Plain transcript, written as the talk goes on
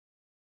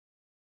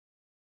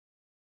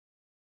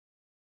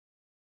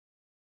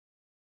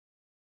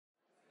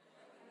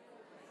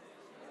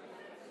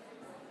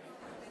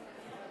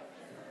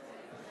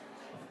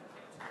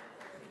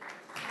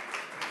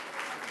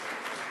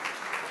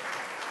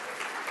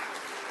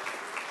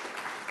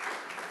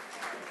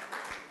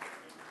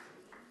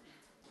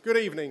Good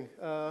evening.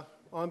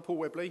 I'm Paul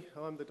Webley.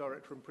 I'm the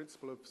Director and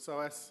Principal of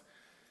SOAS.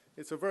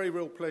 It's a very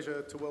real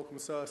pleasure to welcome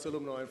SOAS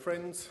alumni and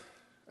friends,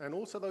 and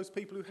also those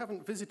people who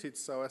haven't visited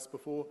SOAS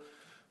before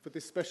for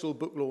this special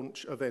book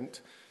launch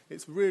event.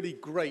 It's really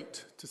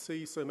great to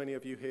see so many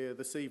of you here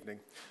this evening.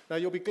 Now,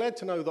 you'll be glad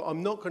to know that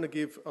I'm not going to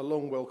give a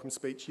long welcome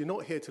speech. You're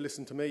not here to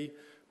listen to me,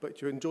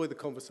 but you enjoy the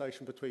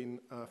conversation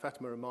between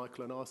Fatima and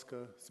Michael and ask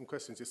some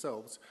questions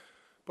yourselves.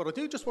 But I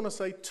do just want to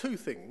say two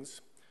things.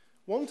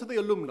 One to the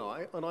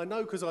alumni, and I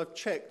know because I've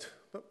checked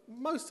that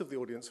most of the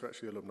audience are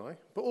actually alumni,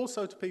 but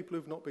also to people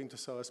who've not been to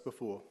SOAS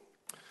before.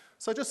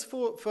 So just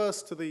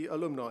first to the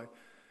alumni.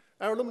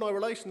 Our alumni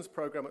relations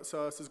program at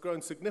SOAS has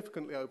grown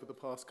significantly over the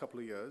past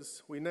couple of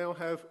years. We now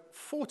have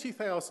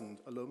 40,000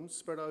 alums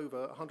spread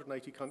over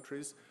 180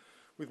 countries,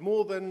 with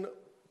more than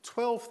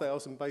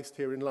 12,000 based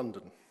here in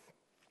London.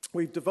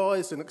 We've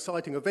devised an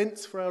exciting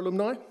events for our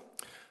alumni,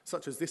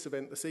 such as this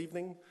event this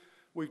evening.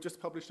 We've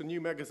just published a new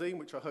magazine,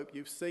 which I hope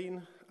you've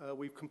seen.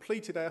 We've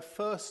completed our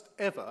first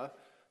ever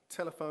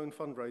telephone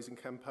fundraising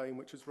campaign,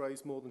 which has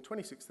raised more than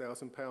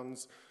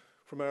 £26,000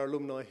 from our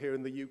alumni here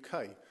in the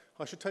UK.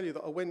 I should tell you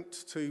that I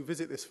went to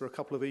visit this for a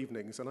couple of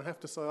evenings, and I have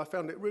to say I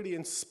found it really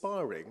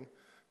inspiring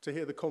to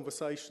hear the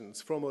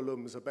conversations from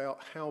alums about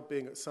how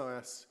being at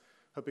SOAS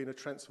have been a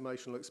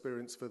transformational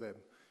experience for them.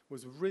 It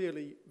was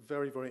really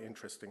very, very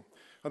interesting.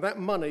 And that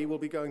money will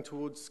be going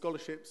towards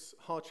scholarships,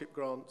 hardship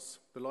grants,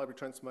 the Library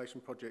Transformation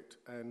Project,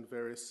 and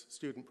various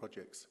student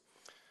projects.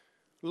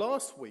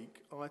 Last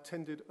week, I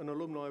attended an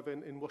alumni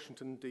event in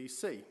Washington,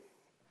 DC,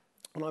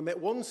 and I met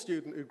one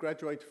student who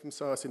graduated from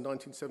SOAS in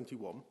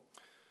 1971,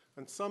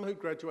 and some who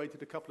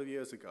graduated a couple of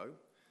years ago,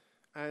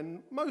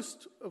 and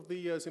most of the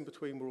years in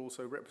between were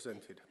also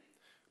represented.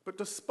 But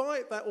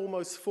despite that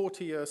almost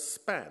 40-year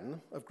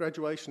span of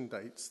graduation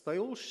dates, they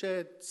all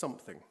shared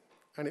something.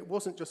 And it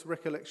wasn't just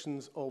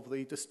recollections of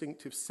the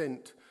distinctive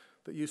scent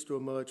that used to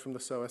emerge from the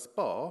SOAS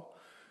bar,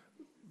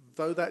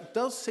 though that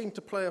does seem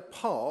to play a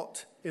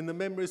part in the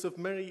memories of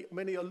many,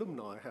 many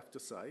alumni, I have to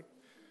say.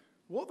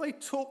 What they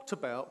talked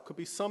about could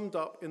be summed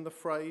up in the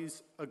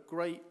phrase, a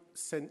great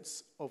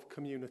sense of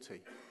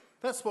community.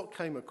 That's what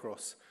came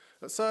across.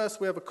 At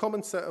SOAS, we have a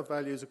common set of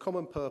values, a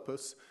common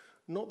purpose.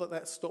 Not that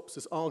that stops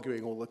us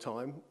arguing all the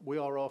time. We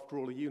are, after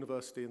all, a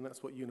university, and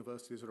that's what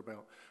universities are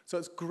about. So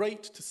it's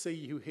great to see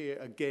you here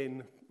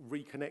again,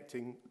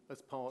 reconnecting as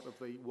part of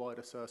the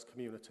wider SOAS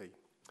community.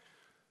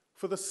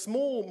 For the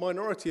small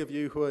minority of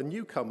you who are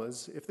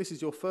newcomers, if this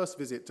is your first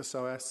visit to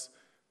SOAS,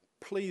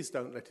 please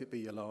don't let it be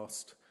your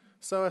last.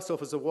 SOAS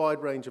offers a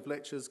wide range of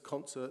lectures,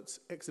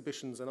 concerts,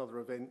 exhibitions, and other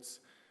events.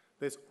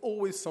 There's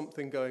always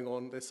something going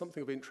on. There's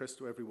something of interest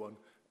to everyone.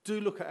 Do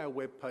look at our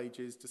web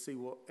pages to see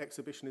what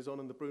exhibition is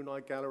on in the Brunei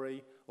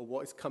Gallery, or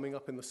what is coming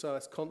up in the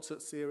SOAS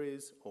concert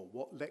series, or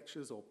what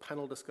lectures or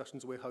panel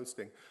discussions we're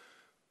hosting.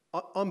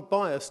 I'm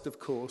biased, of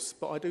course,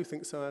 but I do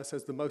think SOAS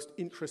has the most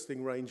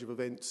interesting range of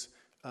events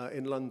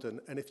in London,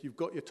 and if you've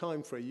got your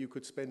time free, you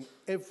could spend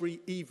every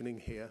evening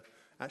here,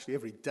 actually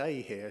every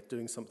day here,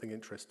 doing something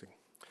interesting.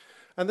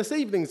 And this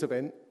evening's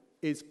event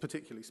is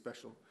particularly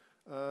special.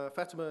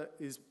 Fatima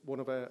is one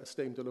of our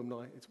esteemed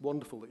alumni. It's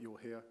wonderful that you're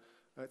here.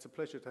 It's a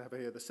pleasure to have her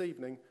here this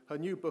evening. Her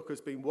new book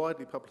has been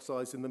widely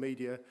publicised in the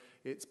media.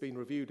 It's been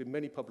reviewed in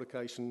many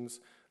publications,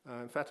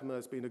 and Fatima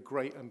has been a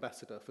great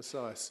ambassador for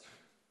SOAS.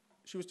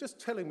 She was just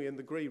telling me in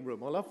the green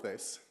room, I love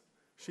this,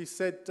 she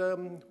said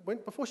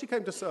before she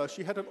came to SOAS,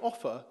 she had an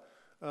offer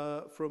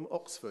from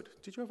Oxford.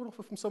 Did you have an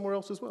offer from somewhere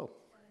else as well?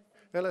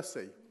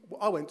 LSE.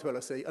 Well, I went to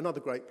LSE, another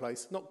great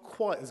place, not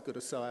quite as good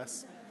as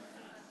SOAS.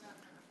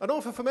 An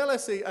offer from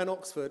LSE and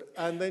Oxford,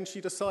 and then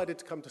she decided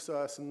to come to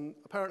SOAS, and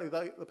apparently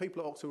the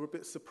people at Oxford were a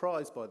bit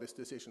surprised by this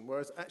decision,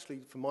 whereas actually,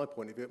 from my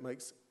point of view, it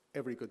makes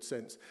every good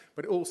sense.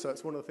 But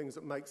it's one of the things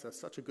that makes her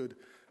such a good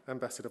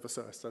ambassador for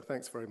SOAS, so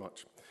thanks very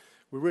much.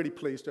 We're really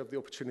pleased to have the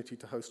opportunity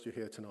to host you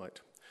here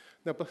tonight.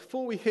 Now,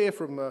 before we hear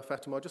from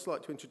Fatima, I'd just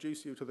like to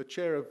introduce you to the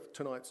chair of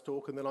tonight's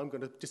talk, and then I'm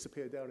going to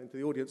disappear down into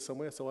the audience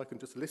somewhere so I can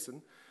just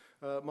listen.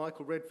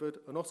 Michael Radford,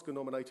 an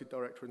Oscar-nominated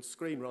director and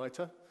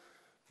screenwriter.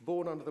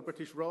 Born under the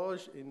British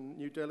Raj in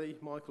New Delhi,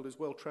 Michael is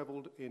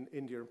well-travelled in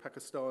India and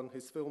Pakistan.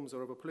 His films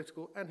are of a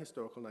political and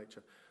historical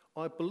nature.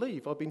 I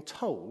believe, I've been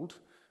told,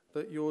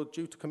 that you're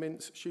due to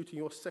commence shooting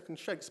your second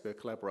Shakespeare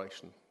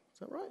collaboration. Is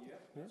that right? Yeah,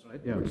 that's right.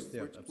 Yeah,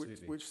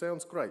 absolutely. Which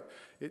sounds great.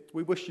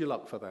 We wish you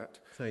luck for that.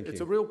 Thank you. It's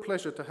a real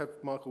pleasure to have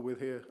Michael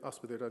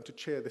us with here, and to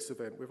chair this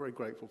event. We're very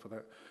grateful for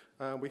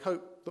that. We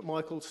hope that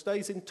Michael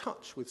stays in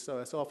touch with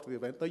SOAS after the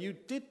event, though you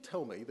did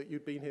tell me that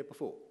you'd been here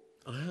before.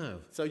 I have.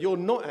 So you're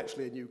not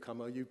actually a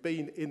newcomer, you've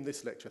been in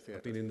this lecture theatre.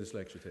 I've been in this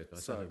lecture theatre, I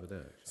sat over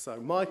there.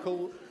 So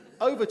Michael,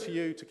 over to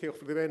you to kick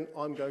off the event.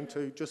 I'm going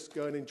to just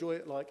go and enjoy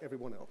it like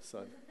everyone else.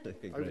 So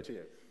okay, over to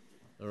you.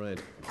 All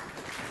right.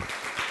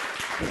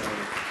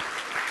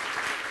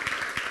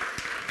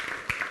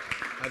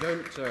 I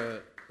don't...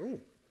 oh,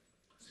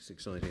 this is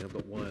exciting. I've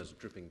got wires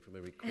dripping from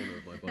every corner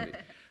of my body.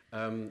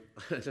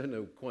 I don't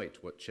know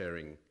quite what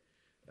chairing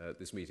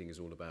this meeting is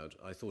all about.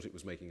 I thought it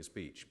was making a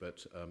speech,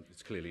 but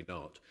it's clearly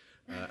not.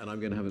 And I'm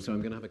going to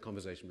have a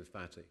conversation with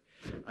Fatty.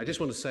 I just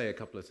want to say a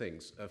couple of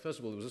things. First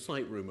of all, there was a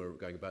slight rumour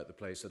going about the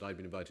place that I'd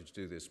been invited to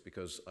do this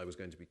because I was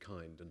going to be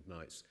kind and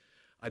nice.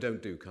 I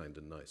don't do kind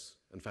and nice,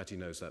 and Fatty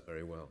knows that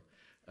very well.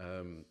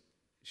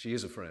 She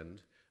is a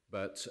friend,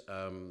 but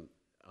I'm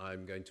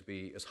going to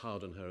be as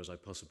hard on her as I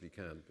possibly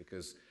can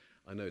because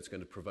I know it's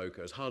going to provoke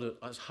her. As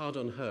hard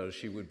on her as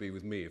she would be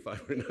with me if I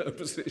were in her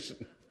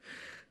position.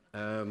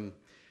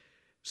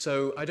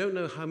 So I don't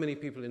know how many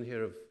people in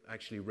here have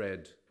actually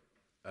read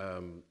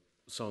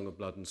Song of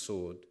Blood and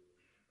Sword.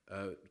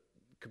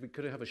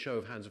 Could I have a show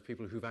of hands of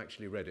people who've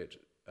actually read it?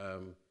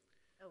 Oh,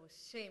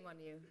 shame on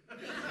you.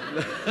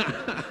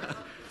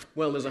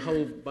 Well, there's a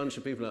whole bunch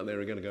of people out there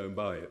who are going to go and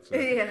buy it. So.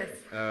 Yes.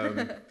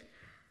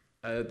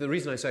 The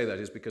reason I say that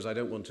is because I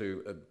don't want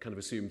to kind of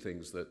assume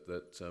things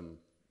that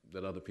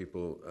other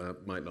people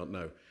might not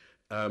know.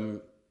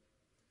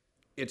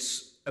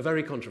 It's a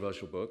very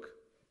controversial book.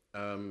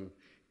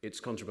 It's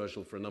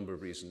controversial for a number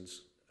of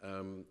reasons.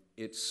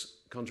 It's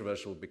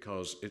controversial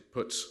because it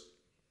puts,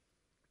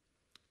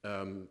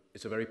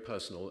 it's a very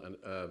personal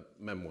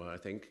memoir, I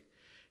think,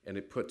 and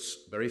it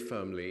puts very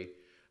firmly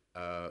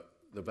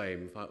the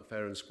blame,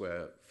 fair and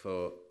square,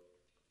 for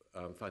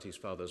Fatty's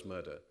father's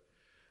murder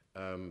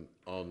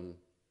on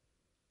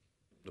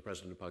the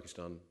President of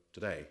Pakistan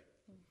today.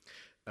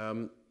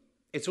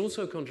 It's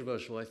also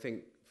controversial, I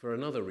think, for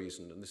another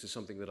reason, and this is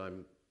something that I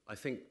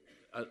think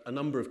a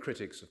number of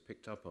critics have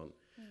picked up on.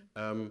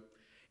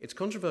 It's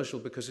controversial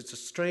because it's a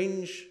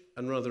strange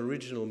and rather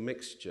original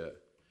mixture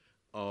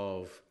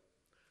of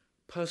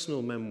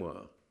personal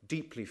memoir,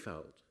 deeply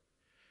felt,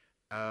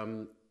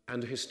 and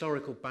a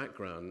historical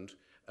background,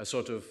 a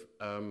sort of,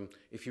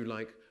 if you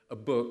like, a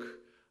book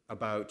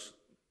about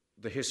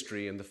the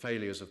history and the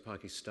failures of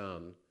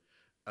Pakistan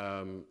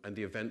and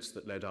the events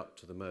that led up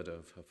to the murder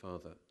of her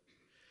father.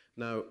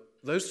 Now,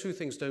 those two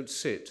things don't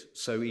sit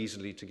so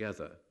easily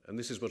together, and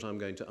this is what I'm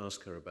going to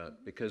ask her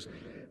about, because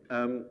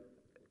at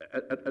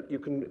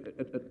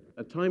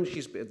times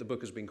the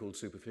book has been called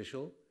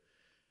superficial,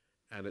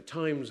 and at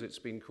times it's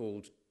been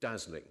called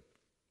dazzling.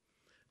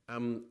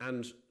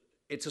 And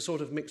it's a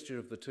sort of mixture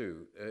of the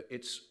two.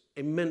 It's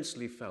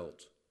immensely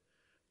felt.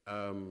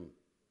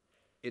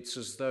 It's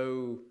as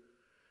though,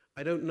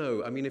 I don't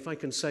know, I mean, if I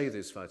can say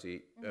this,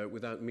 Fatty,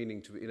 without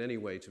meaning to in any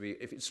way to be,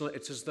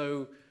 it's as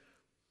though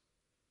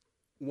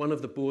one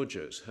of the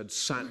Borgias had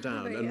sat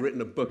down and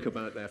written a book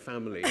about their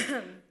family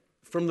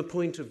from the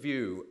point of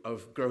view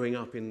of growing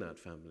up in that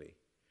family.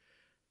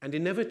 And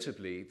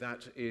inevitably,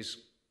 that is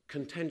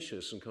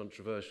contentious and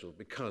controversial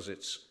because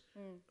it's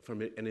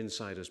from an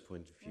insider's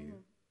point of view.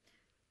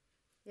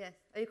 Yes.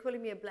 Are you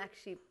calling me a black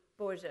sheep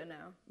Borgia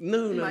now?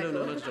 No, not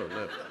at all,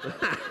 no.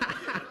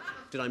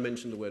 Did I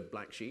mention the word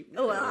black sheep?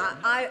 Oh, well,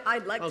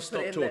 I'd like I'll to put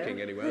it in stop talking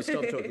there. anyway. I'll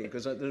stop talking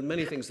because there are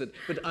many things that.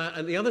 But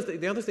and the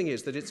other thing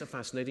is that it's a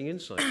fascinating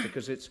insight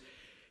because it's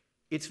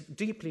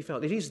deeply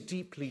felt. It is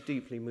deeply,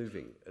 deeply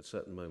moving at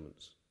certain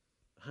moments.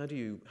 How do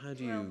you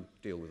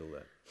deal with all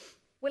that?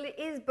 Well, it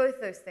is both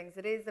those things.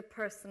 It is a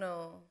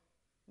personal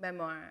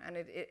memoir, and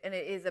it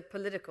is a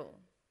political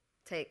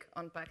take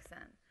on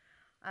Pakistan.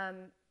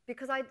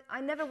 Because I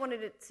never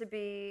wanted it to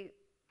be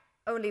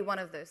only one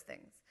of those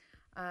things.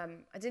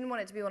 I didn't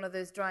want it to be one of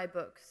those dry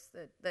books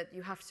that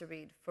you have to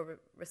read for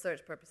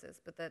research purposes,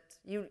 but that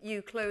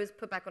you close,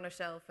 put back on a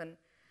shelf, and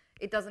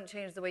it doesn't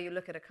change the way you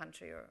look at a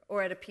country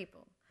or at a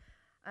people.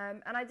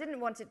 And I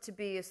didn't want it to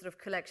be a sort of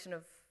collection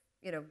of,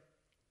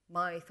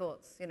 my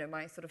thoughts,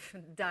 my sort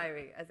of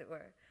diary, as it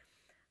were.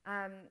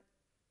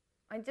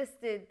 I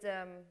just did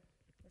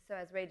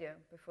SOAS radio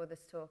before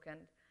this talk, and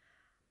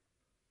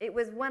it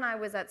was when I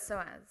was at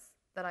SOAS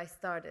that I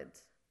started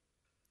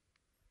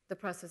the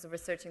process of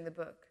researching the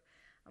book.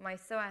 My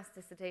SOAS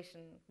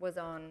dissertation was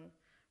on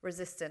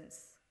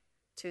resistance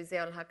to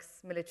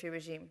Zia-ul-Haq's military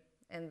regime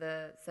in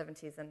the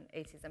 70s and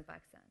 80s in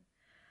Pakistan.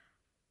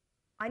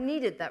 I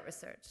needed that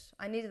research.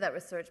 I needed that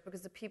research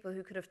because the people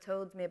who could have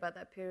told me about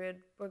that period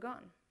were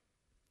gone.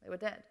 They were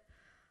dead.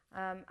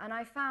 And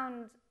I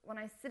found, when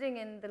I was sitting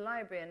in the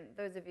library, and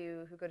those of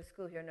you who go to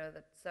school here know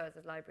that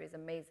SOAS's library is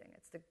amazing.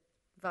 It's the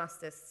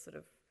vastest sort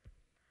of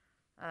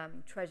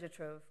treasure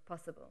trove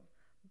possible.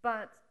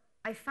 But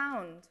I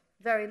found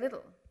very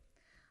little.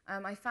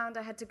 I found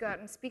I had to go out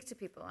and speak to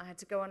people. I had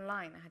to go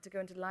online. I had to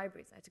go into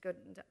libraries. I had to go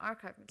into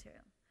archive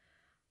material.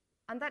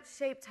 And that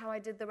shaped how I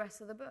did the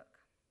rest of the book.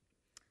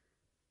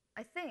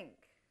 I think,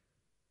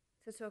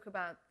 to talk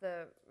about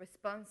the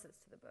responses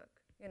to the book,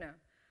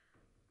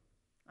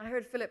 I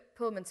heard Philip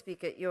Pullman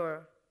speak at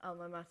your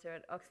alma mater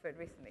at Oxford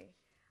recently,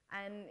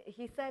 and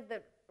he said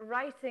that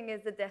writing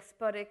is a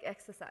despotic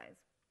exercise.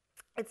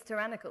 It's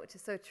tyrannical, which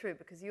is so true,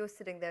 because you're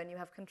sitting there and you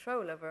have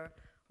control over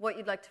what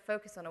you'd like to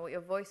focus on or what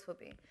your voice will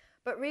be.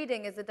 But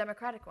reading is a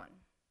democratic one.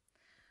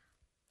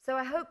 So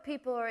I hope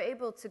people are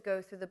able to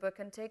go through the book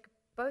and take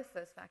both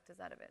those factors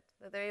out of it,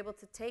 that they're able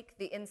to take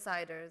the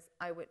insider's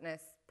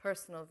eyewitness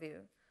personal view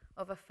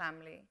of a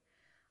family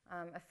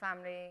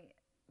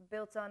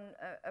built on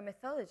a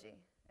mythology,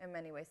 in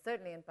many ways,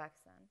 certainly in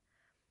Pakistan.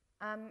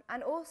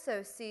 And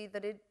also see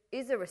that it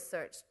is a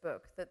researched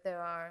book, that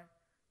there are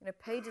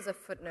pages of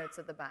footnotes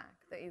at the back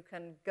that you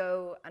can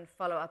go and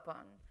follow up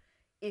on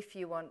if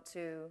you want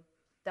to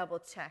double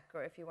check,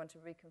 or if you want to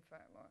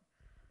reconfirm, or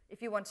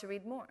if you want to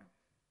read more.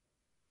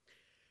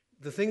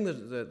 The thing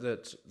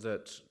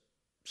that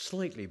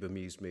slightly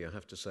bemused me, I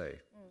have to say,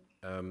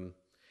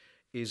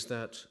 is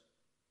that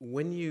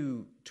when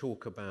you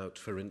talk about,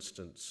 for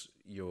instance,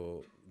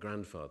 your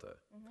grandfather,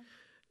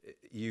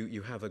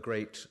 you have a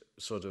great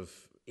sort of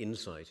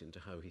insight into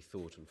how he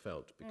thought and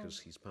felt, because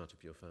he's part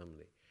of your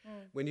family.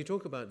 When you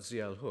talk about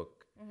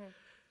Zia-ul-Haq,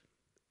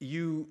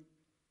 you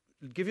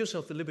give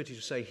yourself the liberty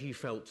to say he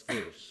felt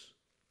this,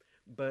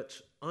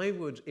 but I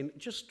would,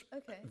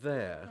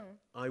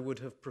 I would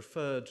have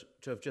preferred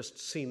to have just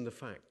seen the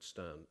facts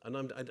down.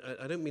 And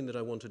I don't mean that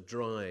I want a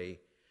dry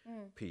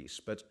piece,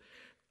 but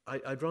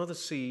I'd rather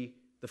see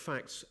the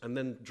facts and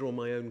then draw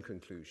my own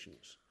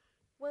conclusions.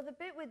 Well, the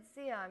bit with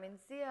Zia, I mean,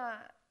 Zia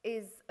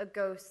is a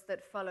ghost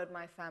that followed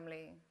my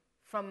family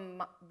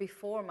from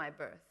before my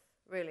birth,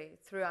 really,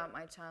 throughout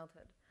my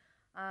childhood.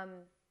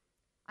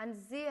 And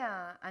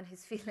Zia and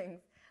his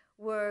feelings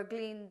were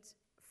gleaned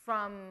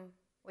from,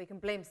 well, you can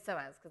blame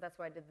SOAS, because that's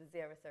where I did the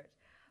Zia research.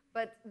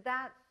 But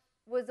that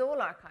was all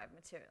archived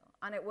material.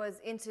 And it was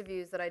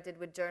interviews that I did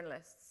with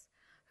journalists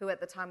who at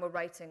the time were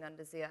writing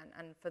under Zia.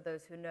 And for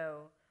those who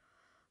know,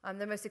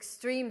 the most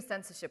extreme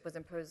censorship was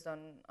imposed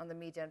on the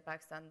media in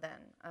Pakistan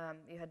then.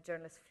 You had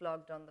journalists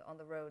flogged on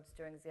the roads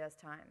during Zia's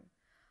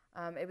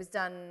time. It was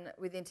done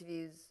with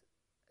interviews,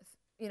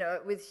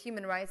 with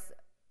human rights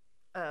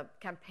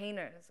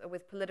campaigners, or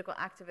with political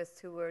activists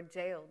who were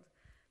jailed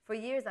for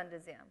years under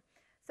Zia.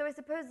 So I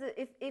suppose that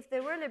if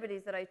there were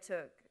liberties that I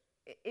took,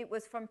 it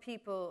was from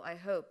people, I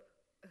hope,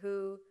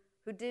 who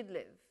did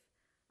live,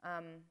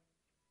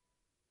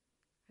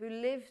 who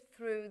lived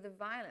through the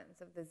violence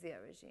of the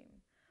Zia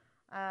regime.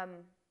 But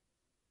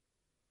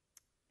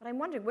I'm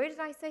wondering, where did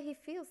I say he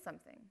feels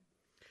something?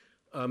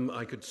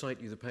 I could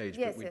cite you the page,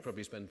 but we'd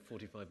probably spend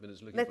 45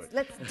 minutes looking for it.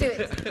 Let's do it.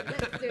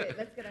 Let's do it.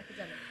 Let's get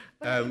academic.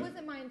 But it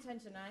wasn't my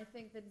intention. And I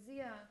think that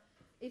Zia,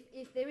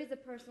 if there is a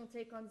personal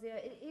take on Zia,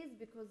 it is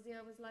because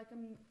Zia was like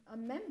a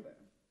member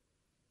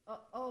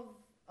of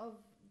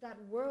that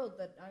world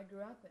that I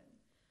grew up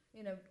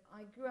in.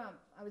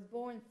 I was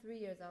born 3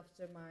 years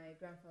after my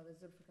grandfather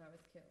Zul-Haq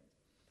was killed.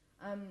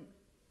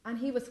 And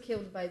he was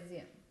killed by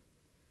Zia.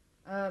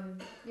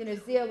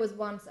 Zia was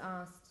once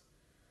asked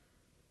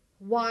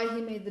why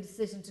he made the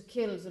decision to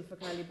kill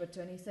Zulfikar Bhutto,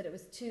 and he said it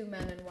was 2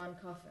 men in one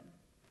coffin,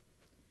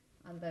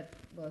 and that,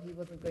 well, he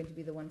wasn't going to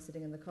be the one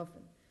sitting in the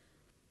coffin.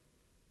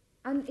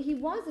 And he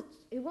was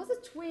a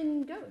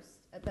twin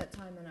ghost at that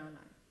time in our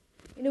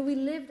life. We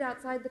lived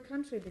outside the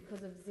country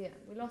because of Zia.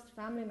 We lost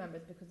family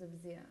members because of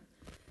Zia.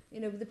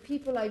 The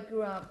people I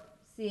grew up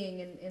seeing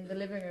in the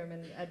living room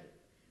and at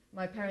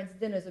my parents'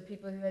 dinners were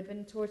people who had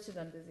been tortured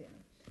under Zia.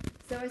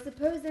 So I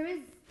suppose there is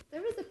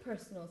a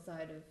personal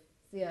side of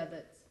Zia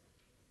that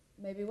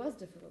maybe was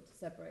difficult to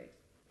separate.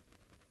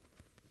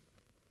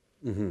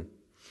 Mm-hmm.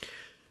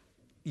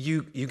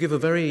 You give a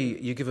very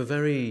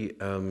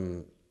I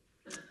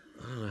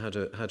don't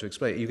know how to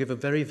explain it. You give a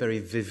very, very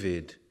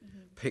vivid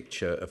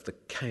picture of the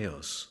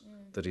chaos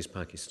that is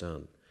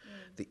Pakistan,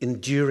 the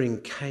enduring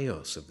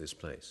chaos of this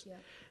place,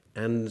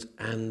 and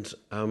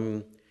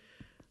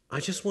I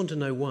just want to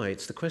know why.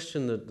 It's the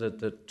question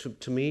that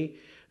to me,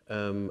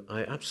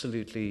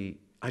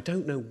 I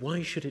don't know,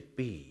 why should it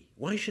be?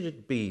 Why should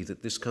it be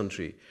that this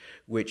country,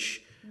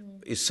 which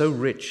is so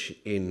rich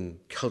in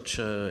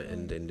culture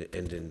and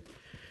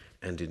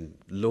in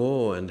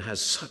law and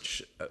has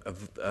such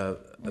a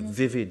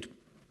vivid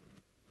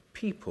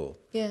people,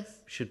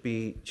 should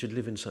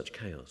live in such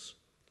chaos?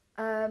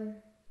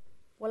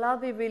 Well, I'll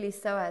be really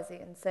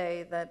SOASy and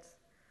say that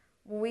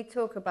when we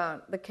talk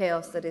about the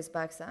chaos that is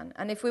Pakistan,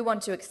 and if we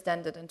want to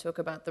extend it and talk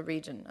about the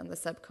region and the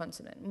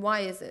subcontinent,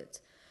 why is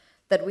it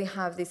that we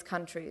have these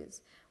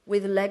countries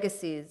with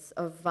legacies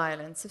of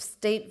violence, of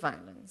state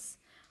violence?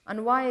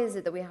 And why is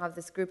it that we have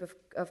this group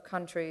of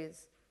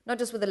countries, not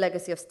just with a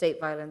legacy of state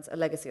violence, a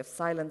legacy of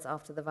silence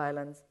after the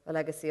violence, a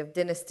legacy of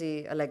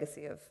dynasty, a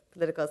legacy of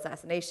political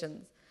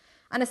assassinations,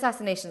 and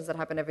assassinations that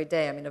happen every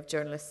day, of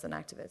journalists and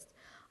activists?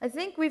 I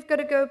think we've got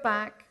to go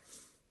back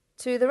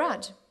to the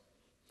Raj.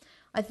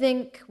 I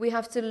think we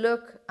have to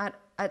look at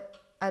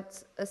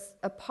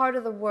a part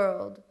of the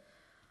world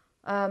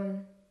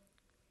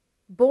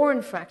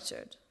born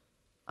fractured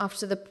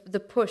after the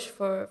push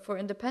for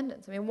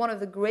independence. One of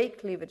the great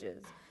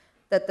cleavages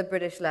that the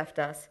British left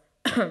us,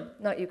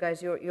 not you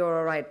guys, you're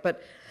all right,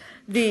 but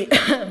the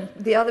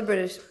other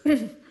British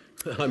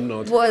I'm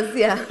not. Well,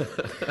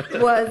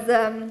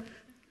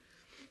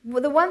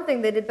 the one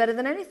thing they did better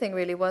than anything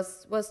really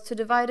was to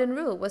divide and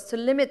rule, was to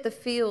limit the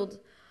field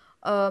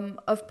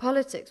of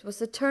politics, was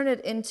to turn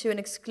it into an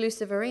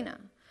exclusive arena.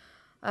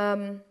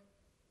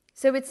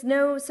 So it's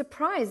no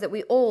surprise that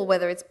we all,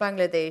 whether it's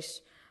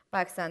Bangladesh,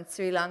 Pakistan,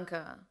 Sri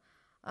Lanka,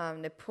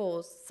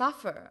 Nepal,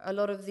 suffer a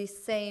lot of these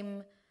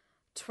same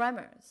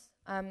tremors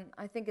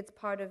I think it's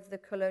part of the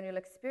colonial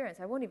experience.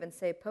 I won't even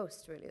say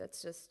post, really.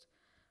 That's just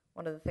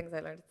one of the things I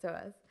learned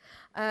at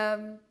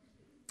SOAS.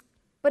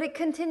 But it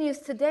continues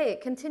today.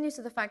 It continues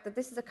to the fact that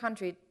this is a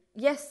country,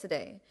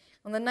 yesterday,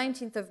 on the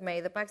 19th of May,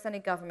 the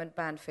Pakistani government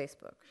banned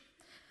Facebook.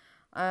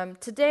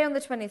 Today, on the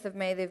 20th of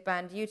May, they've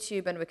banned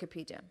YouTube and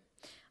Wikipedia.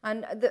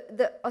 And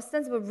the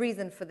ostensible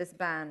reason for this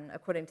ban,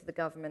 according to the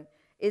government,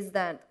 is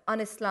that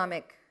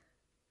un-Islamic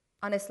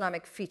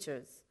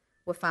features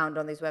were found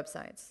on these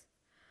websites.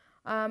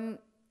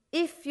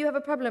 If you have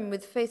a problem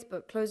with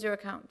Facebook, close your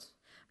account.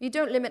 You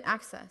don't limit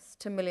access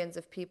to millions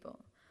of people.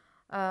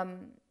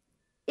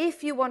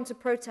 If you want to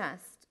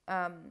protest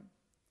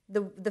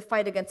the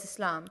fight against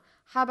Islam,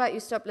 how about you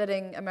stop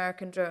letting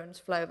American drones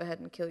fly overhead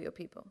and kill your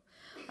people?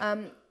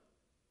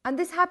 And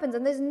this happens,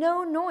 and there's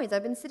no noise.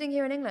 I've been sitting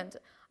here in England,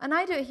 and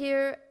I don't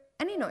hear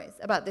any noise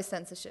about this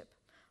censorship.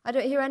 I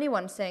don't hear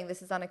anyone saying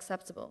this is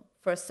unacceptable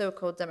for a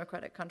so-called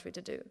democratic country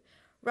to do.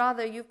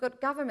 Rather, you've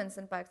got governments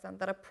in Pakistan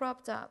that are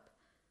propped up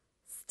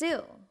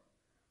still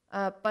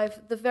by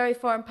the very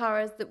foreign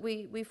powers that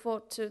we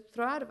fought to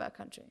throw out of our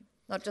country.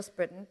 Not just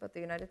Britain, but the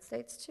United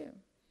States too.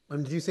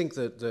 And do you think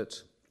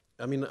that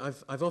I mean,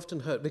 I've often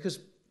heard, because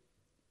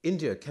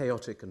India,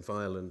 chaotic and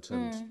violent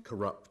and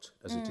corrupt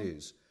as it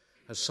is,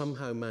 has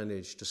somehow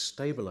managed to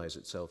stabilize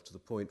itself to the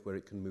point where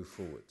it can move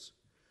forwards.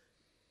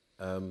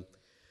 And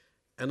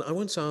I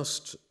once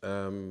asked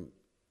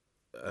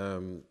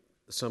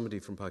somebody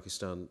from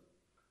Pakistan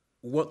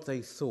what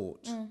they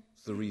thought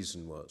the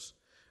reason was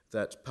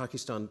that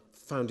Pakistan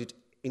found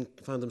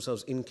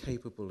themselves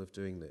incapable of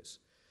doing this.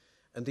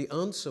 And the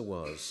answer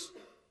was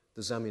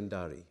the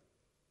zamindari.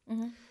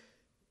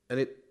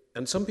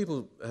 And some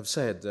people have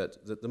said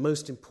that the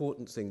most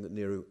important thing that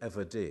Nehru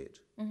ever did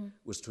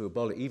was to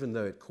abolish, even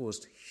though it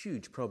caused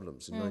huge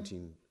problems in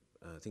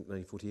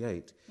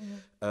 1948,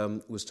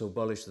 was to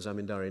abolish the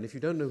zamindari. And if you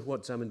don't know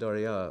what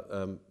zamindari are,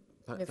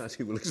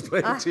 Fatty will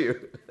explain it to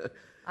you.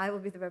 I will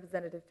be the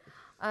representative.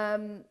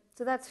 So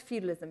that's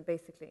feudalism,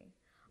 basically.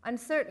 And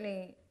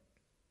certainly,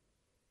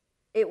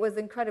 it was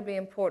incredibly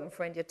important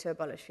for India to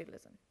abolish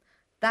feudalism.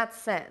 That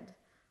said,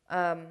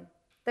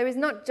 there is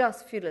not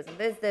just feudalism.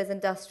 There's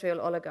industrial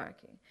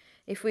oligarchy.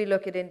 If we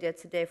look at India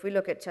today, if we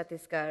look at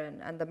Chhattisgarh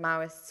and the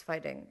Maoists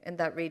fighting in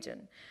that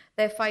region,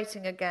 they're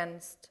fighting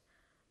against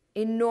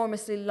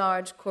enormously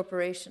large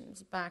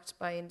corporations backed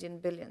by Indian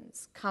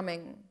billions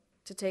coming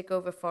to take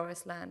over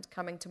forest land,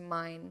 coming to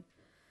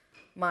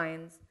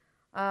mines.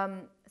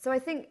 So I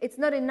think it's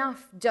not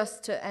enough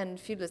just to end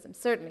feudalism.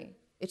 Certainly,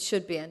 it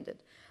should be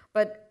ended.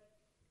 But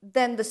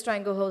then the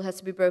stranglehold has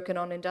to be broken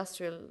on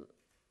industrial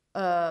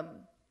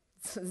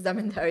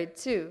zamindari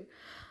too.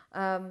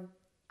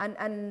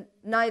 And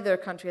neither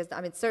country has, I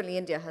mean, certainly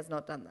India has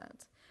not done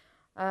that.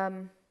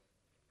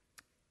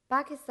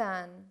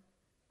 Pakistan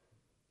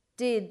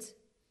did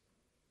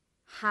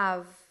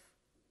have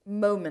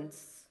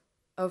moments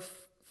of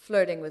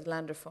flirting with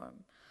land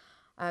reform.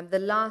 The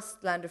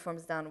last land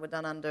reforms were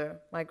done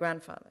under my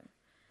grandfather.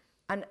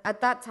 And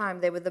at that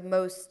time, they were the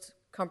most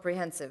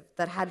comprehensive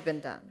that had been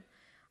done.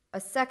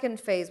 A second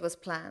phase was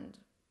planned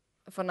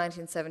for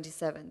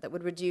 1977 that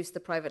would reduce the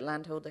private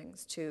land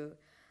holdings to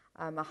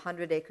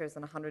 100 acres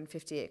and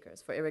 150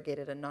 acres for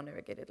irrigated and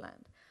non-irrigated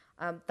land.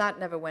 That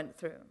never went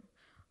through.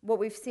 What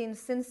we've seen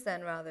since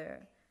then,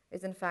 rather,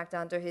 is in fact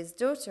under his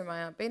daughter,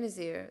 my aunt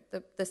Benazir,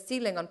 the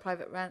ceiling on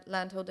private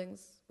land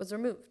holdings was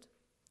removed.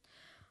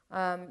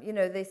 You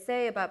know, they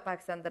say about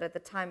Pakistan that at the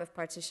time of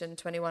partition,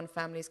 21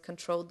 families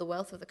controlled the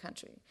wealth of the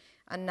country,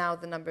 and now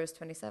the number is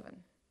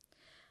 27.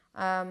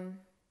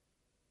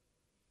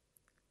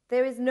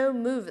 There is no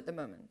move at the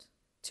moment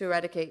to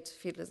eradicate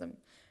feudalism.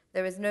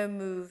 There is no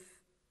move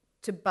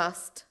to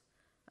bust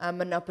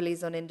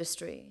monopolies on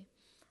industry.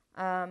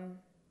 And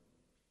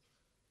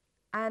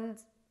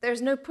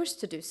there's no push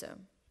to do so.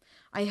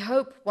 I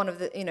hope one of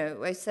the, you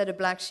know, I said a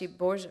black sheep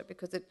Borgia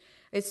because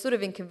it's sort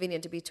of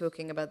inconvenient to be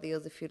talking about the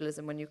ills of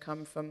feudalism when you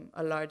come from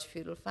a large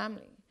feudal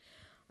family.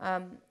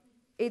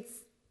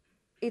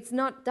 It's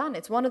not done.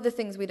 It's one of the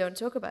things we don't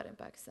talk about in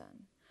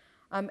Pakistan.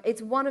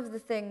 It's one of the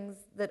things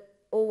that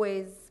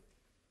always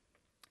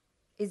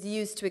is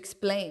used to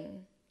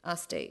explain our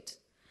state.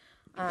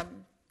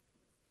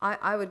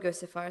 I would go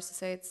so far as to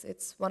say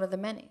it's one of the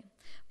many.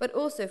 But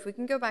also, if we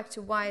can go back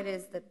to why it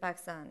is that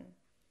Pakistan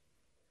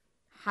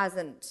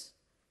hasn't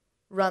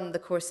run the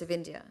course of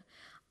India,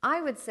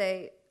 I would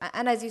say,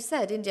 and as you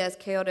said, India is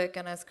chaotic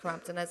and as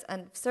corrupt,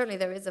 and certainly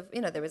there is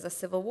a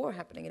civil war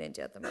happening in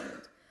India at the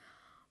moment.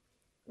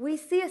 We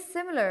see a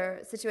similar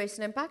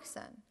situation in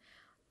Pakistan.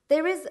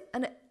 There is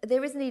an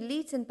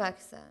elite in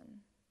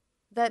Pakistan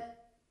that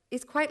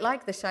is quite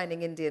like the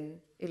shining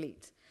Indian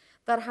elite,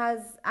 that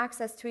has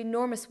access to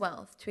enormous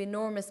wealth, to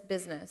enormous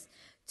business,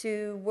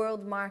 to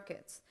world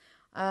markets.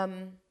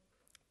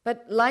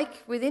 But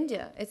like with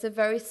India, it's a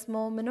very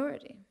small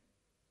minority.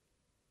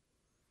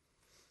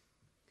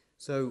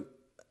 So,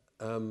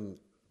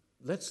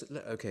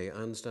 okay, I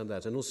understand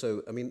that. And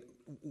also, I mean,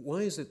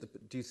 why is it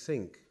that, do you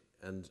think,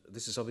 and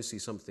this is obviously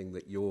something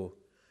that you're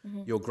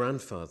your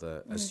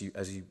grandfather, as you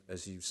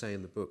say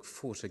in the book,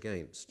 fought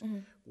against.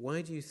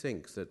 Why do you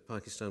think that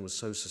Pakistan was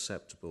so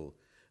susceptible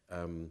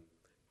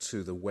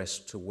to the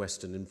West, to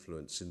Western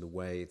influence in the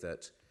way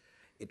that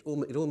it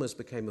almost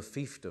became a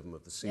fiefdom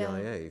of the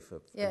CIA?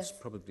 Yes.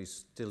 Probably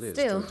still is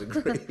to a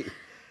degree.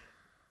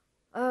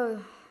 Oh,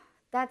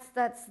 that's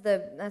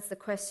the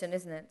question,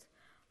 isn't it?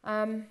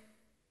 I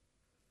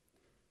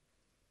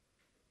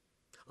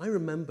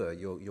remember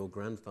your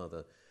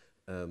grandfather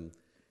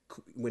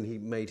when he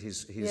made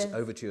his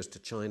overtures to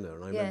China,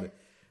 and I remember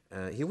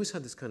he always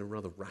had this kind of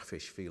rather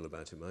raffish feel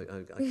about him. I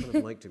kind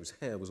of liked him. His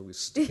hair was always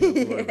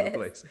sticking up all over the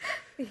place.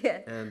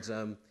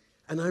 And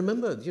I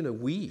remember,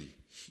 we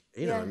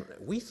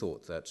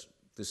thought that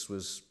this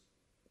was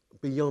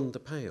beyond the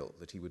pale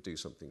that he would do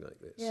something like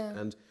this.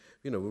 And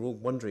we were all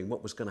wondering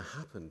what was going to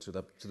happen to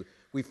the.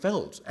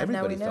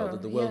 Everybody felt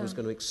that the world was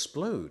going to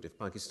explode if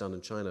Pakistan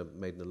and China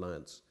made an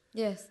alliance.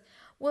 Yes.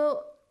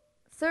 Well,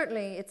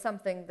 certainly it's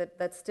something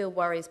that still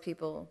worries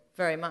people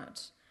very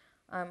much.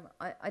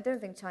 I don't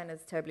think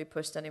China's terribly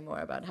pushed anymore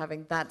about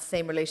having that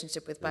same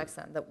relationship with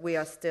Pakistan that we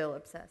are still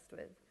obsessed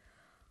with.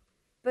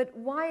 But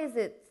why is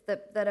it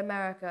that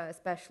America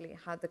especially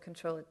had the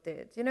control it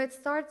did? It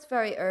starts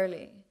very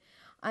early.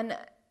 And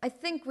I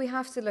think we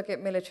have to look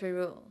at military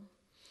rule.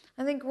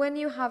 I think when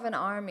you have an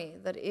army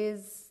that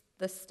is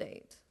the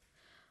state,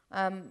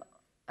 and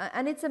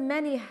it's a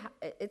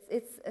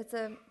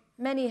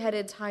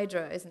many-headed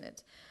hydra, isn't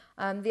it?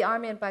 The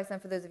army in Pakistan,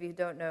 for those of you who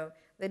don't know,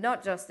 they're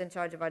not just in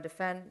charge of our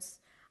defense,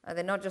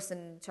 they're not just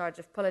in charge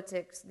of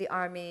politics. The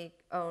army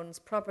owns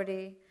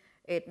property,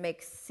 it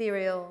makes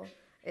cereal,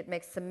 it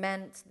makes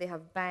cement, they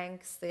have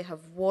banks, they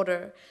have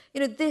water.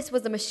 This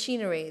was a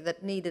machinery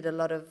that needed a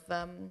lot of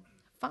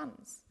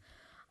funds.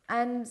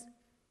 And,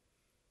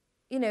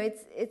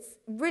 it's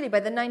really by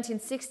the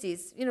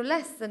 1960s,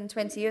 less than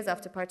 20 years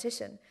after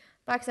partition,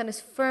 Pakistan is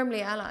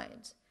firmly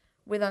allied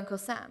with Uncle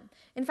Sam.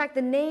 In fact,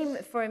 the name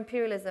for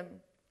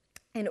imperialism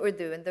in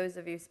Urdu, and those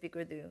of you who speak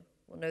Urdu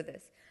will know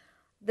this,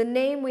 the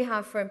name we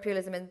have for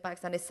imperialism in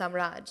Pakistan is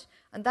Samraj,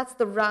 and that's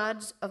the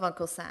Raj of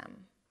Uncle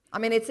Sam. I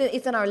mean, it's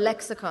in our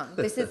lexicon.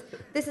 This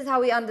is how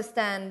we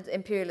understand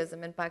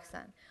imperialism in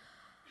Pakistan.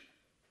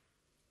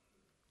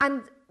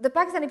 And the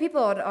Pakistani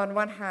people, on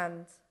one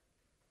hand,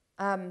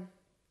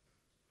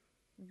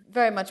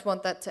 very much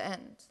want that to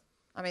end.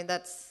 I mean,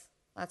 that's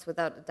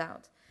without a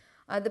doubt.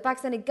 The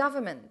Pakistani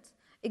government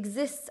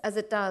exists as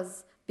it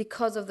does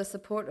because of the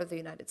support of the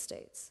United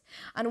States.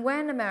 And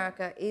when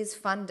America is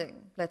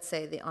funding, let's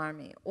say, the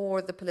army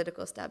or the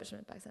political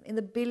establishment in Pakistan in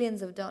the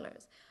billions of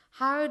dollars,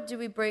 how do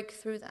we break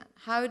through that?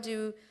 How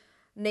do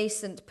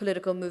nascent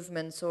political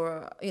movements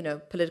or,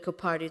 political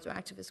parties or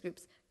activist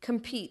groups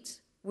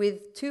compete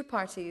with two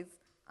parties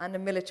and a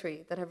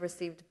military that have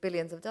received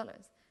billions of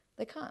dollars?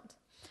 They can't.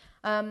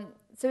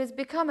 So it's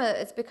become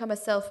a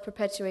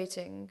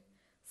self-perpetuating,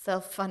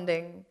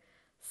 self-funding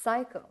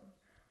cycle.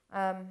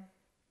 One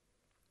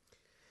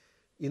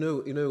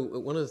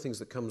of the things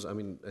that comes, I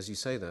mean, as you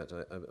say that,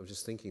 I'm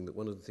just thinking that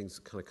one of the things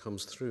that kind of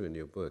comes through in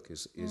your book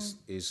is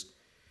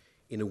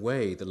in a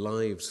way, the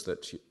lives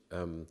that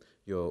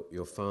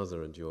your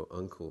father and your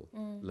uncle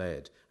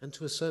led, and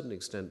to a certain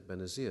extent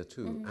Benazir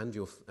too, and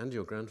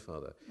your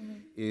grandfather,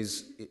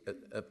 is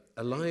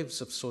a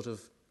lives of sort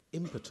of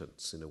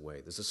impotence in a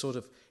way. There's a sort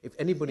of, if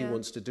anybody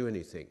wants to do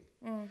anything,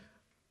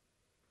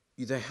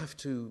 they have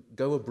to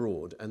go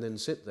abroad and then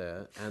sit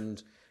there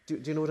and... Do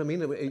you know what I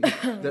mean?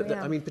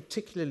 I mean,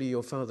 particularly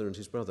your father and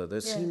his brother,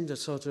 there seemed a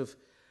sort of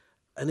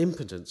an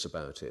impotence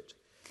about it.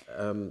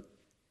 I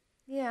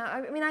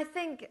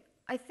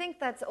think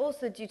that's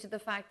also due to the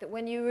fact that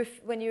when you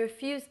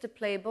refuse to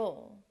play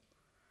ball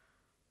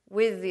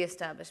with the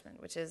establishment,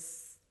 which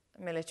is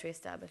a military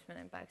establishment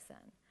in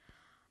Pakistan,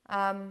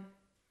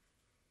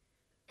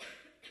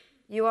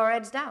 you are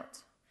edged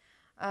out.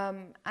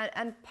 And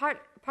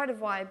part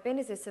of why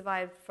Benazir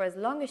survived for as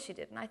long as she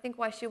did, and I think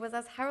why she was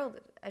as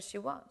heralded as she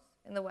was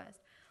in the West,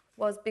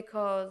 was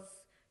because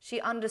she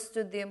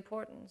understood the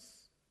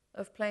importance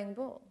of playing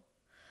ball.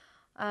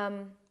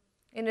 And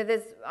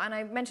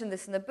I mentioned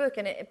this in the book,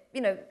 and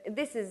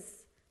this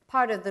is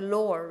part of the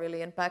lore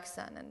really in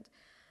Pakistan, and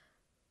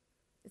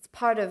it's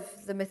part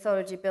of the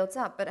mythology built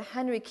up. But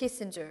Henry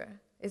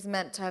Kissinger is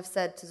meant to have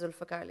said to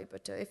Zulfikar Ali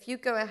Bhutto, if you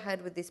go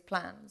ahead with these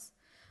plans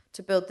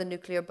to build the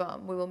nuclear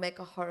bomb, we will make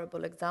a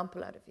horrible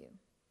example out of you.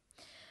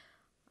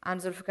 And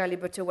Zulfikar Ali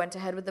Bhutto went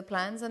ahead with the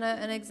plans, and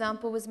an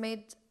example was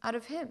made out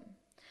of him.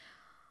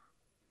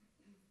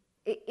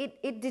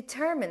 It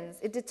determines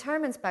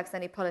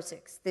Pakistani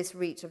politics, this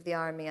reach of the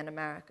army and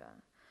America.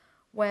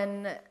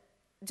 When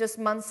just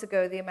months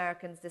ago the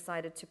Americans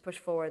decided to push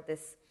forward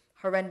this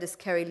horrendous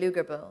Kerry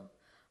Lugar bill,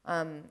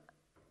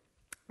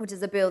 which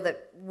is a bill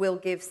that will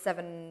give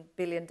 $7.5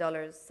 billion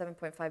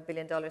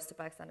to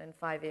Pakistan in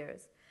 5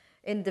 years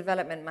in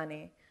development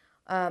money.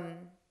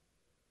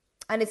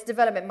 And it's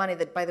development money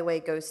that, by the way,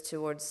 goes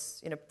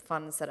towards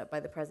funds set up by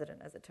the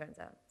president, as it turns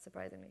out,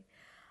 surprisingly.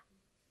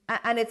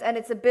 And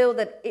it's a bill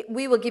that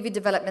we will give you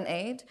development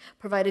aid,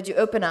 provided you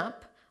open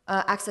up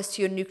access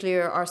to your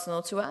nuclear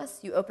arsenal to us.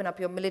 You open up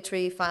your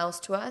military files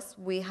to us.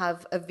 We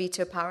have a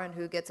veto power and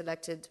who gets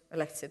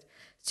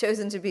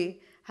chosen to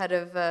be head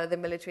of the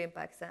military in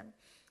Pakistan.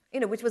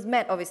 Which was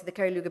met, obviously, the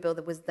Kerry-Lugar bill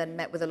that was then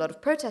met with a lot of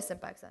protests in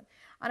Pakistan.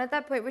 And at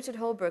that point, Richard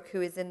Holbrooke,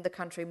 who is in the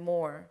country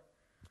more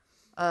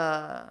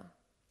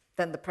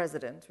than the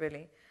president,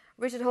 really,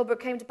 Richard Holbrooke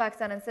came to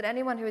Pakistan and said,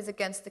 anyone who is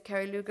against the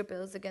Kerry-Lugar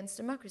bill is against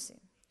democracy.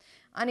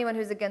 Anyone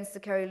who is against the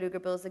Kerry-Lugar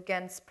bill is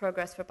against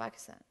progress for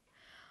Pakistan.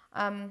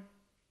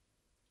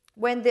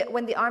 When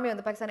the army and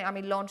the Pakistani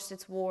army launched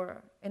its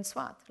war in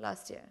Swat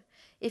last year,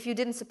 if you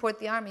didn't support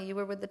the army, you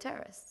were with the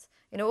terrorists.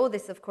 All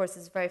this, of course,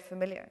 is very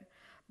familiar.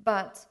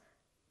 But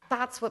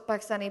that's what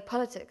Pakistani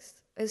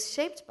politics is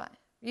shaped by.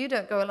 You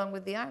don't go along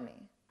with the army.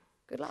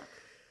 Good luck.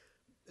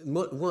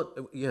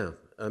 Yeah,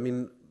 I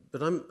mean,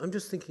 but I'm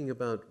just thinking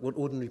about what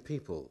ordinary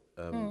people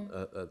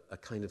are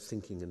kind of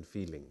thinking and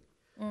feeling.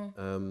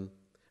 I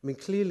mean,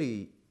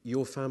 clearly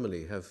your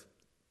family have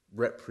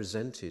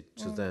represented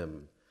to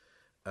them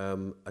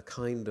a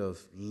kind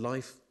of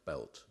life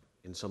belt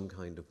in some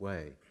kind of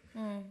way.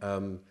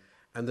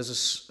 And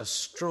there's a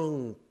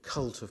strong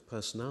cult of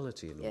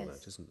personality in all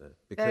that, isn't there?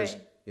 Because,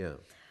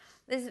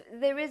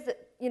 there is,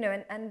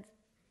 and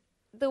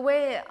the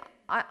way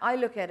I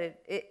look at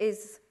it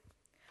is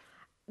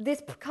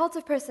this cult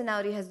of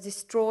personality has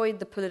destroyed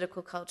the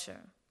political culture.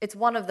 It's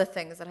one of the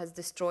things that has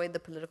destroyed the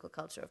political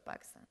culture of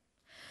Pakistan.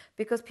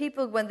 Because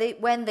people, when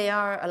they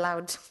are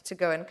allowed to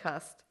go and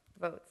cast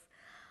votes,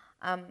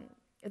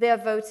 they are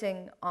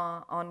voting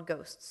on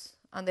ghosts,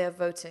 and they are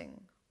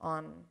voting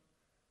on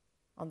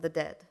the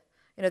dead.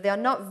 They are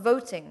not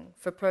voting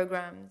for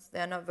programs. They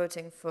are not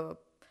voting for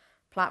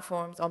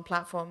platforms.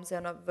 They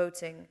are not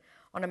voting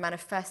on a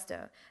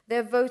manifesto.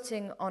 They're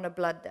voting on a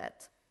blood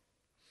debt.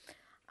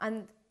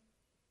 And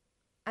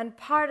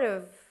part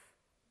of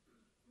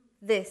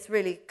this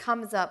really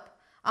comes up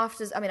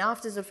after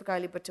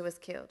Zulfikar Bhutto was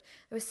killed.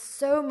 There was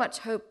so much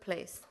hope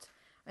placed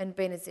in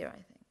Benazir,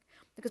 I think,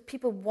 because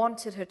people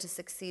wanted her to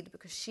succeed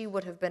because she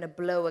would have been a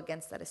blow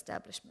against that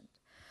establishment.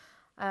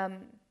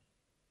 And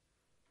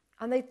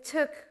they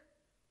took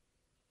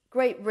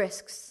great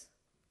risks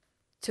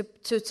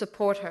to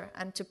support her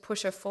and to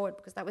push her forward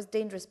because that was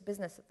dangerous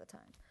business at the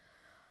time.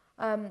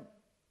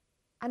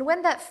 And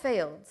when that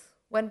failed,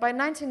 when by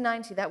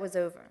 1990 that was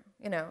over,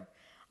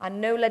 and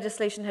no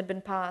legislation had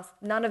been passed,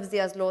 none of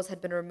Zia's laws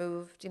had been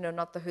removed,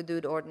 not the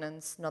Hudud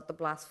ordinance, not the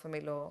blasphemy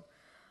law.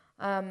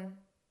 Can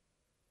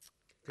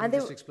you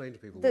just explain to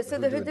people what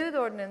the Hudud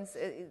ordinance,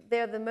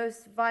 they are the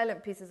most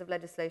violent pieces of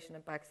legislation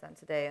in Pakistan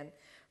today. And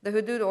the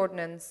Hudud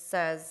ordinance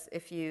says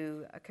if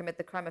you commit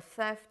the crime of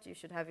theft, you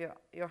should have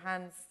your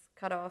hands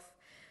cut off.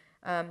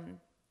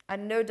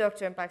 And no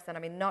doctor in Pakistan,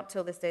 not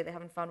till this day, they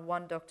haven't found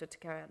one doctor to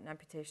carry out an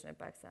amputation in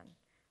Pakistan,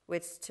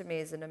 which to me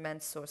is an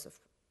immense source of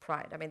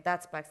pride.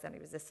 That's Pakistani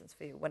resistance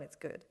for you when it's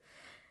good.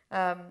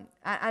 And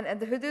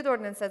the Hudud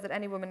ordinance says that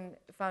any woman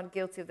found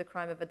guilty of the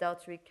crime of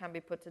adultery can be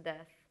put to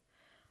death.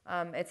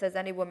 It says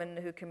any woman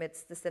who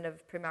commits the sin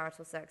of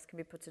premarital sex can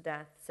be put to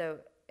death. So,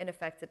 in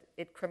effect,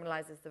 it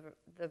criminalizes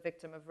the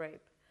victim of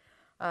rape.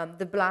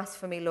 The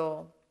blasphemy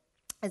law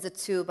is a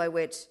tool by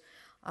which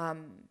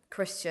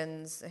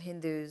Christians,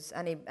 Hindus,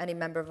 any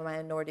member of a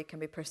minority can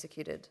be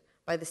persecuted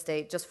by the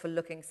state just for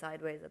looking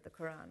sideways at the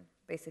Quran,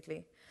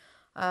 basically.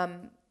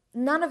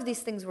 None of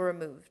these things were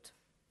removed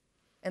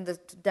in the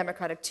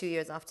democratic 2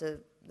 years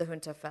after the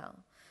junta fell.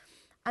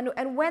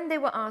 And when the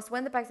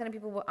Pakistani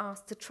people were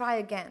asked to try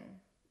again,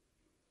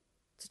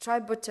 to try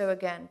Bhutto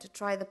again, to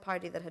try the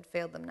party that had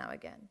failed them now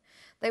again,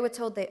 they were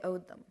told they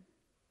owed them.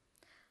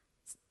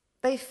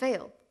 They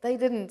failed. They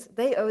didn't.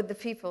 They owed the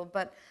people.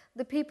 But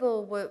the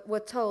people were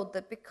told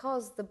that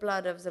because the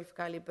blood of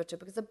Zulfikar Bhutto,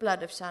 because the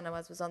blood of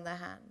Shahnawaz was on their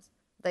hands,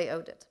 they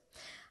owed it.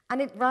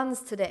 And it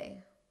runs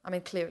today,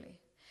 clearly.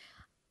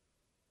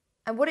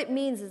 And what it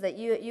means is that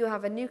you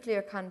have a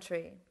nuclear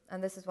country,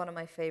 and this is one of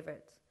my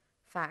favorite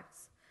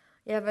facts.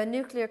 You have a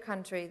nuclear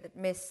country that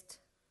missed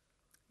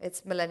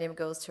its millennium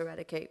goals to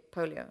eradicate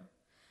polio.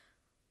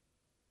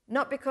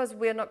 Not because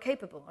we're not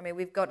capable.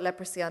 We've got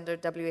leprosy under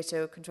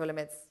WHO control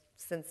limits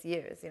since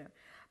years,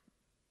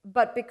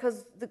 but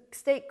because the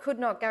state could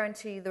not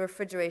guarantee the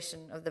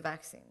refrigeration of the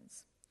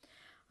vaccines.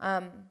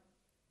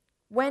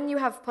 When you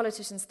have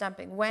politicians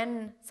stamping,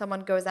 when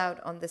someone goes out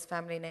on this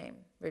family name,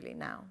 really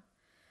now,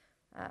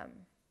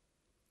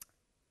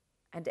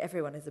 and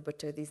everyone is a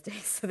Bhutto these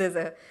days, so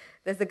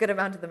there's a good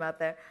amount of them out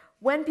there.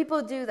 When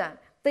people do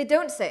that, they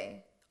don't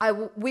say,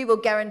 we will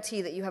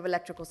guarantee that you have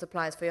electrical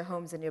supplies for your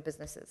homes and your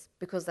businesses,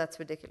 because that's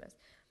ridiculous.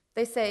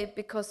 They say,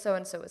 because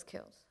so-and-so was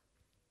killed,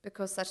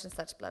 because such and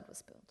such blood was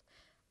spilled.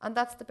 And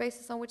that's the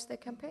basis on which they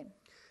campaign.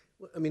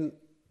 Well,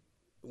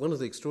 one of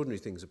the extraordinary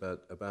things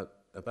about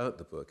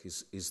the book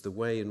is the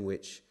way in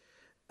which,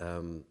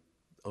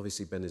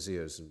 obviously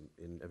Benazir is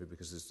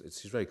because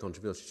she's very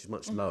controversial, she's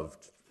much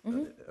loved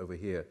over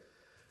here.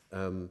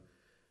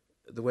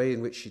 The way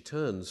in which she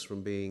turns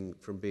from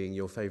being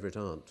your favourite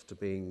aunt to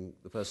being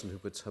the person who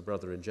puts her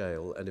brother in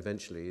jail and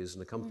eventually is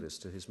an accomplice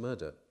to his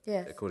murder,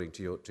 according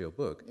to your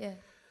book. Yeah.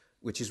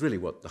 which is really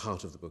what the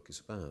heart of the book is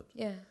about.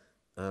 Yeah.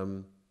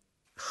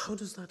 How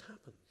does that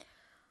happen?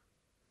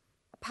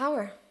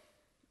 Power.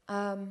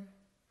 And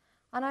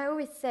I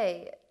always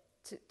say,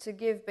 to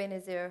give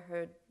Benazir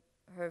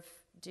her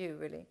due,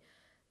 really,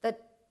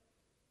 that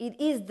it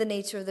is the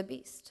nature of the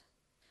beast.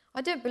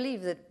 I don't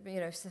believe that,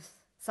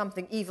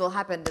 something evil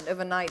happened and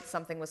overnight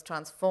something was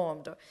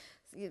transformed or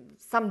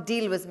some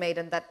deal was made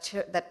and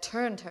that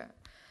turned her.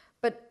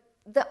 But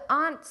the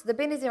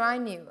Benazir I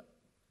knew,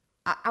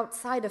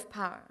 outside of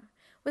power,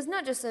 was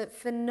not just a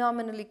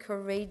phenomenally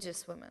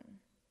courageous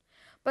woman,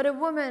 but a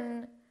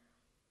woman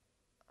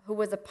who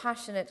was a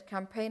passionate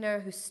campaigner,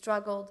 who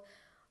struggled,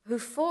 who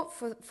fought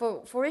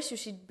for issues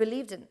she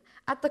believed in,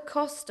 at the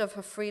cost of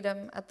her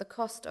freedom, at the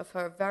cost of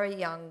her very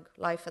young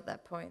life at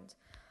that point.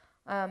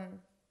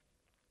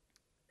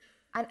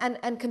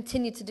 And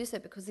continued to do so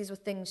because these were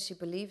things she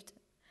believed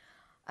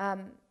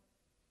in.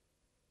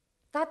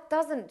 That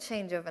doesn't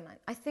change overnight.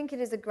 I think it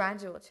is a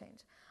gradual change.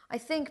 I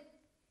think,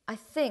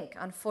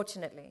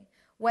 unfortunately,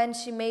 when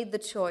she made the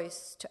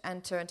choice to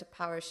enter into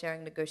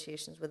power-sharing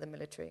negotiations with the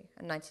military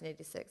in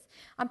 1986,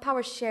 and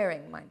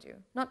power-sharing, mind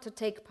you, not to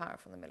take power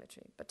from the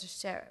military, but to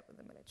share it with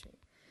the military,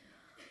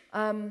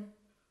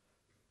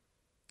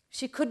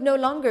 she could no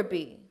longer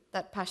be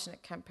that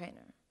passionate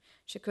campaigner.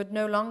 She could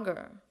no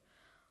longer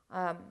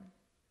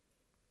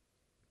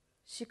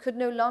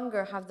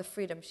have the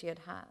freedom she had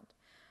had,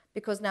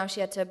 because now she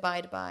had to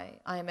abide by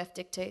IMF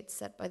dictates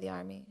set by the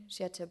army.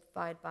 She had to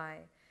abide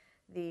by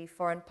the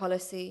foreign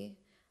policy,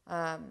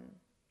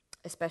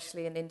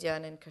 especially in India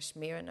and in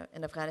Kashmir and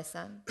in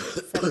Afghanistan,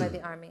 set by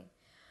the army.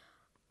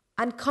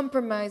 And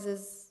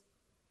compromises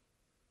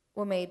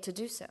were made to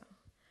do so.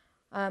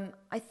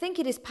 I think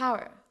it is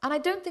power, and I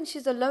don't think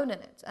she's alone in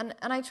it. And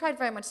I tried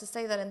very much to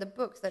say that in the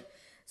book, that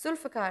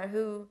Zulfikar,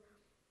 who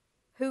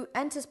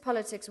enters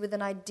politics with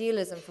an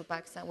idealism for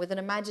Pakistan, with an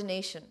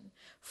imagination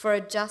for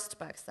a just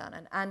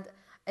Pakistan and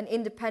an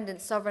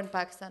independent, sovereign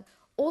Pakistan,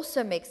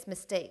 also makes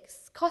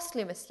mistakes,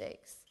 costly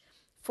mistakes,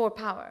 for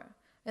power.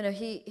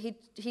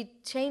 He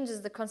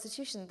changes the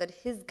constitution that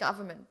his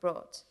government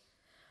brought,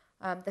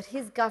 that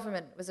his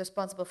government was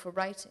responsible for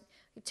writing.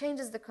 He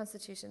changes the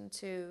constitution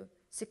to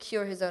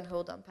secure his own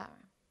hold on power.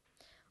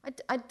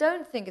 I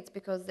don't think it's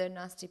because they're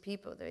nasty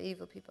people, they're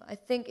evil people. I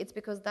think it's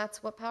because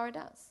that's what power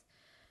does.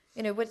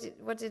 I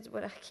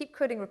keep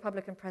quoting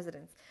Republican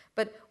presidents,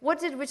 but what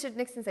did Richard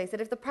Nixon say? He said,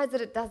 if the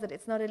president does it,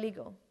 it's not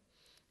illegal.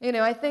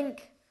 I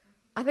think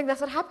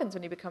that's what happens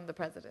when you become the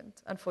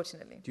president,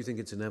 unfortunately. Do you think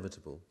it's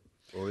inevitable?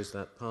 Or is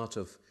that part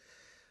of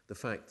the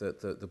fact that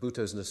the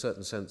Bhuttos, in a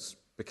certain sense,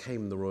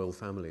 became the royal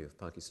family of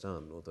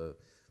Pakistan, or the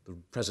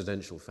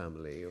presidential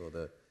family, or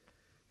the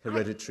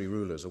hereditary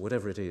rulers, or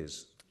whatever it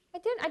is?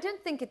 I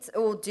don't think it's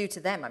all due to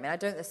them. I mean,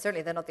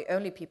 certainly they're not the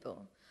only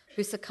people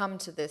who succumb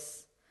to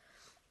this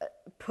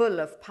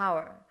pull of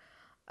power.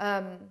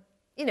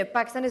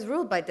 Pakistan is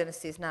ruled by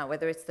dynasties now,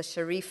 whether it's the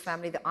Sharif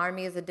family, the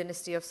army is a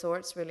dynasty of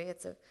sorts, really.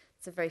 It's a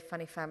very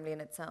funny family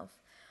in itself.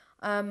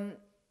 I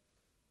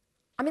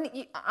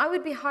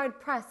would be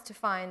hard-pressed to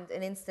find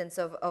an instance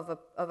of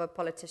a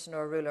politician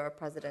or a ruler or a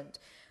president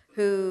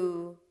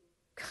who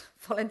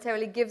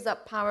voluntarily gives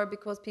up power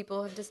because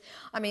people have just...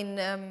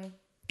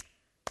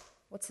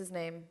 what's his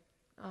name?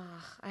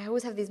 I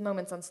always have these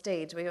moments on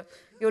stage where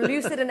you're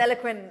lucid and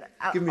eloquent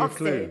off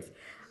stage.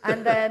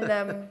 And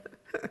then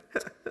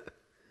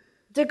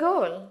De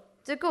Gaulle,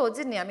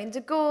 didn't he? I mean,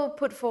 De Gaulle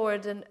put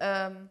forward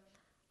a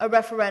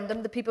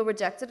referendum, the people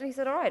rejected, and he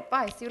said, all right,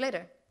 bye, see you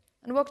later,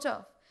 and walked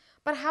off.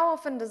 But how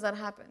often does that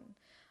happen?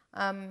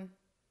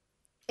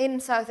 In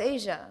South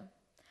Asia,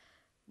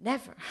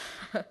 never.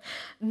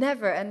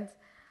 Never. And,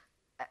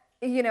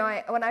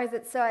 when I was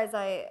at SOAS,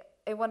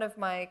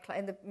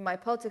 in my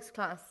politics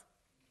class,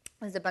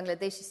 there's a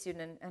Bangladeshi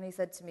student, and he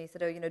said to me,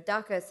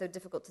 Dhaka is so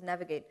difficult to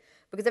navigate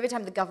because every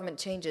time the government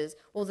changes,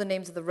 all the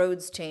names of the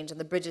roads change and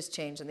the bridges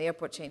change and the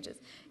airport changes.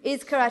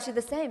 Is Karachi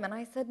the same? And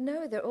I said,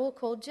 no, they're all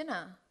called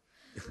Jinnah.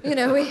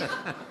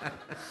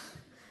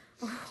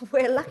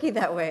 We're lucky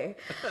that way.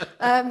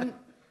 But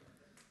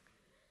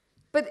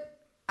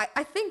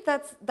I think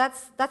that's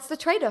the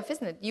trade-off,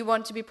 isn't it? You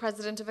want to be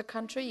president of a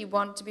country, you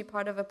want to be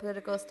part of a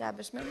political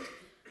establishment.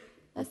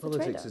 That's the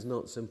trade-off. Politics is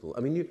not simple.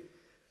 I mean,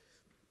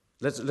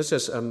 let's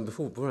just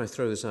before I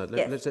throw this out,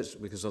 let's just,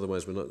 because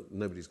otherwise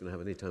nobody's going to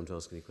have any time to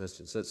ask any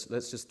questions.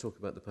 Let's just talk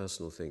about the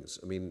personal things.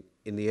 I mean,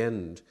 in the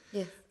end,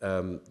 yes.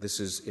 This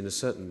is, in a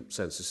certain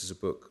sense, this is a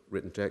book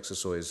written to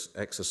exorcise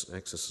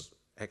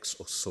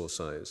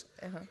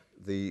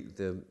the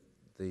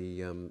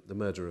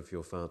murder of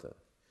your father.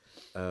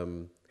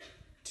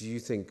 Do you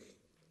think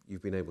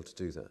you've been able to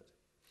do that?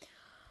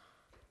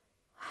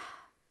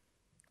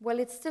 Well,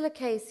 it's still a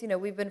case,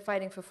 we've been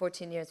fighting for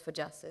 14 years for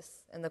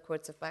justice in the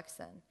courts of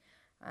Pakistan.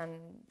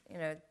 And,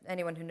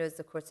 anyone who knows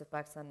the courts of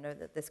Pakistan know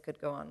that this could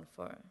go on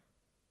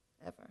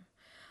forever.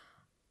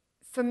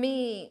 For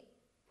me,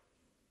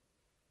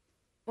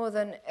 more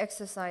than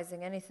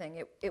exercising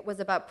anything, it was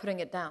about putting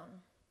it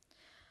down.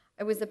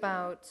 It was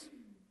about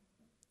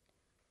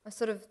a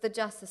sort of the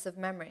justice of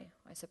memory,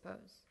 I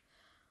suppose.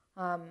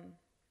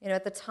 You know,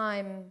 at the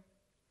time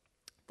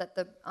that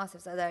the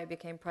Asif Zardari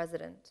became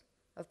president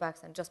of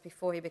Pakistan, just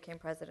before he became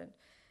president,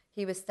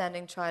 he was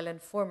standing trial in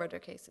 4 murder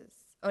cases,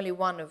 only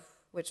one of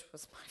which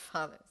was my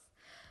father's,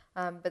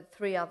 but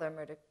 3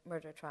 other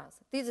murder trials.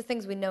 These are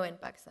things we know in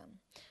Pakistan,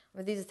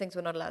 but these are things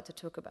we're not allowed to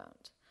talk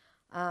about.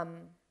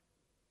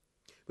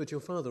 But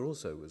your father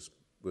also was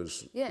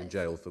Yes. in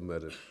jail for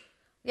murder.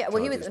 Yeah,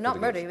 well, he was charges not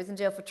put murder. He against- was in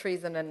jail for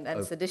treason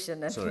and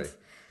sedition and sorry.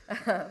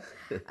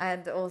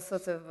 and all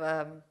sorts of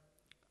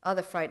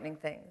other frightening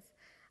things.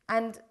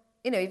 And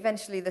you know,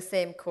 eventually the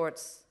same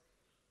courts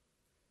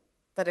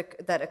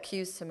that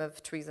accused him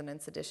of treason and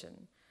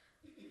sedition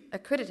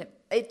acquitted him.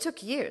 It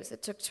took years.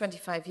 It took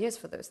 25 years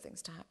for those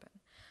things to happen.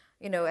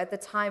 You know, at the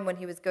time when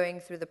he was going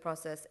through the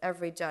process,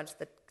 every judge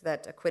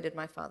that acquitted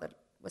my father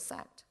was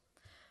sacked.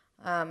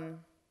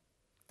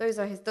 Those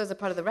are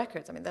part of the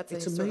records. I mean, that's a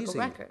historical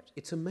record.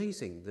 It's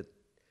amazing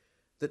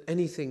that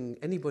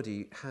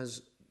anybody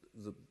has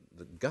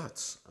the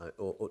guts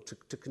or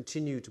to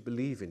continue to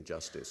believe in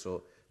justice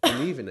or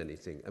believe in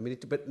anything. I mean,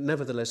 but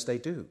nevertheless they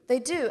do. They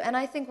do, and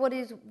I think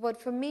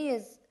what for me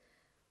is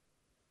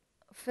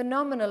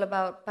phenomenal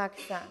about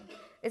Pakistan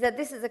is that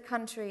this is a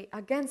country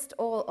against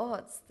all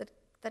odds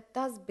that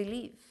does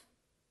believe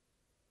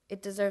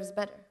it deserves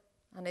better,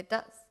 and it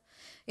does.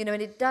 You know,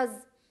 and it does.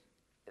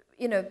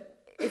 You know,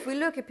 if we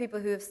look at people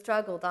who have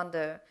struggled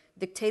under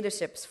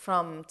dictatorships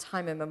from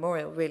time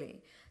immemorial,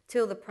 really,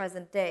 till the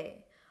present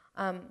day,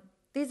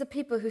 these are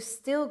people who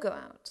still go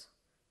out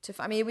to.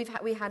 I mean,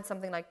 we had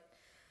something like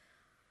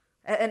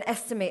an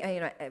estimate.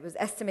 You know, it was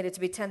estimated to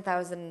be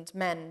 10,000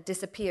 men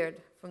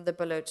disappeared from the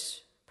Baloch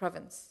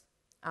province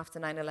after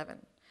 9/11,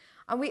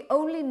 and we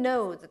only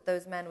know that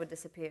those men were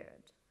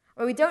disappeared.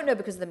 Well, we don't know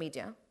because of the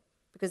media,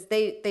 because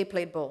they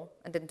played ball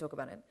and didn't talk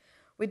about it.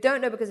 We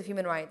don't know because of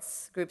human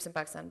rights groups in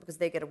Pakistan, because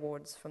they get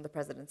awards from the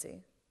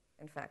presidency,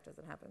 in fact, as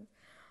it happens.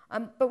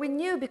 But we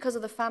knew because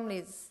of the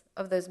families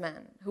of those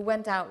men who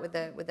went out with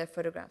their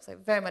photographs, like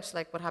very much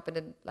like what happened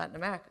in Latin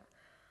America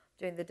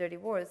during the Dirty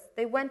Wars.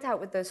 They went out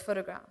with those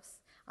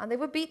photographs, and they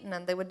were beaten,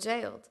 and they were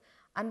jailed,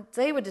 and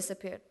they were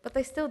disappeared, but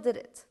they still did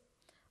it.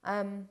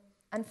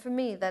 And for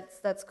me,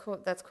 that's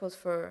cause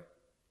for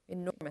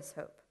enormous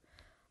hope.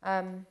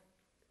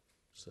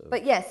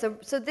 But yeah,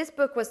 so this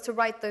book was to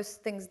write those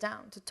things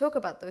down, to talk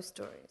about those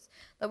stories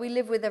that we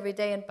live with every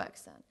day in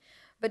Pakistan.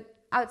 But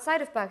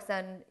outside of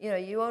Pakistan, you know,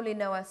 you only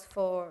know us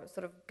for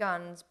sort of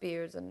guns,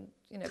 beers, and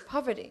you know,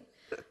 poverty.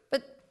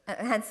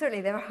 And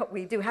certainly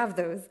we do have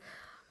those,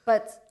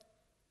 but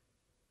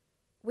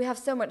we have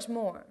so much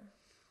more,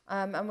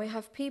 and we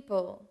have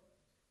people.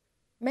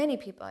 Many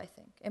people, I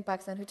think, in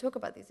Pakistan who talk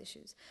about these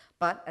issues.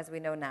 But, as we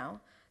know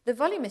now, the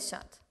volume is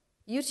shut.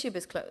 YouTube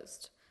is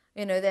closed.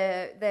 You know,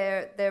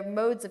 their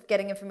modes of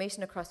getting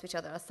information across to each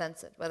other are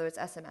censored, whether it's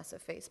SMS or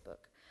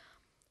Facebook.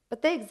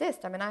 But they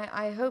exist. I mean,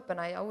 I hope, and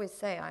I always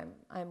say,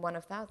 I'm one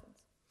of thousands.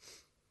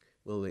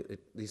 Well,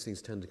 these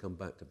things tend to come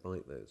back to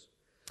bite those.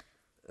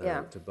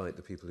 To bite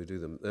the people who do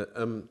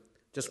them.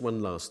 Just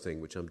one last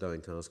thing, which I'm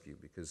dying to ask you,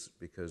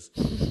 because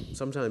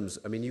sometimes,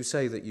 I mean, you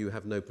say that you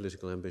have no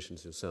political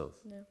ambitions yourself.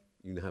 No.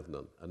 You have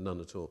none, and none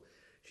at all.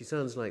 She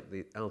sounds like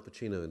the Al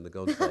Pacino in The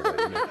Godfather.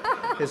 You know?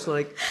 It's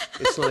like,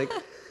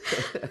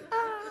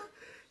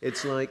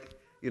 it's like,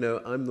 you know,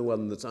 I'm the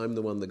one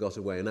that got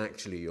away, and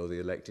actually you're the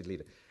elected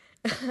leader.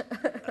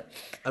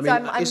 I mean,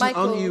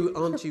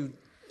 aren't you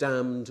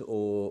damned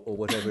or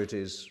whatever it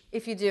is?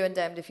 If you do, and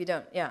damned if you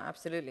don't. Yeah,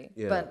 absolutely.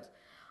 Yeah. But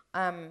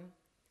I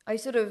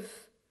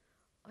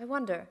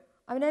wonder.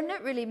 I mean, I'm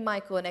not really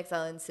Michael in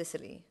exile in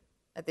Sicily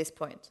at this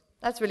point.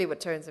 That's really what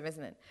turns him,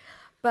 isn't it?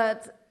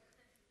 But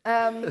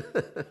I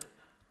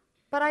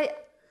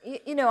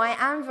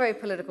am very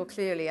political,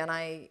 clearly, and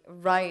I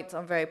write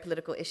on very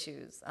political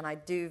issues, and I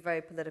do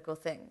very political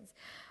things.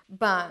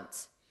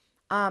 But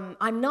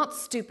I'm not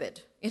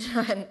stupid, you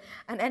know,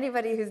 and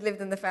anybody who's lived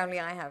in the family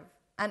I have,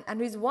 and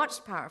who's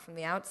watched power from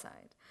the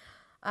outside,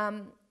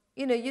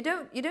 you know, you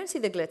don't see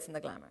the glitz and the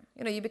glamour.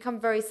 You know, you become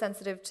very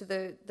sensitive to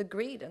the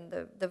greed and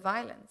the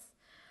violence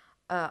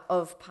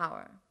of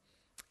power.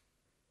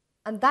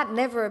 And that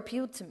never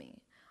appealed to me.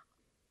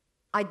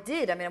 I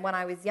mean, when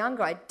I was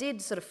younger, I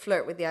did sort of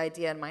flirt with the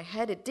idea in my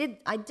head.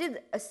 I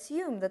did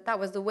assume that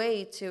was the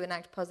way to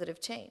enact positive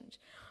change.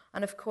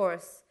 And of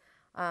course,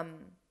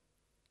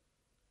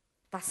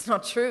 that's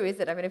not true,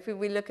 is it? I mean, if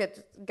we look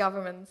at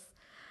governments,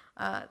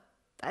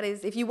 that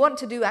is, if you want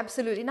to do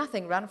absolutely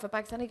nothing, run for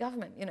Pakistani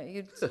government. You know,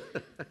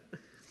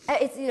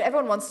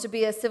 everyone wants to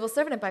be a civil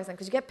servant in Pakistan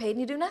because you get paid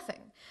and you do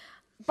nothing.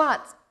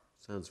 But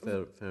sounds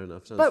fair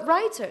enough. But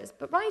writers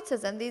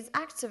and these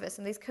activists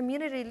and these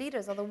community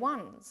leaders are the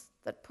ones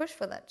that push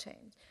for that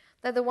change.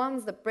 They're the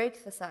ones that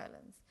break the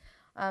silence.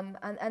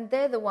 And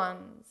they're the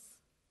ones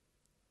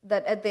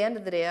that, at the end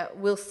of the day,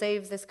 will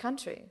save this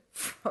country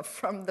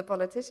from the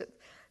politicians.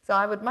 So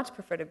I would much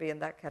prefer to be in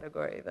that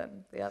category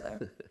than the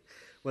other.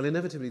 Well,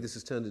 inevitably, this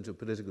has turned into a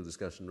political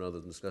discussion rather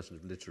than a discussion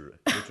of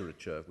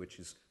literature, which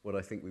is what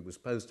I think we were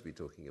supposed to be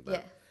talking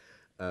about.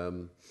 Yeah.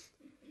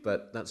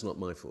 But that's not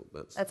my fault.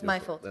 That's my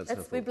fault.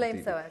 We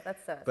blame SOAS.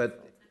 That's SOAS.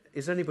 But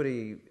Is there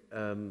anybody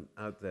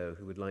out there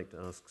who would like to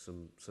ask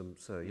some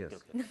sir, yes.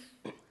 Okay.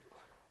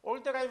 All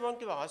that I want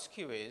to ask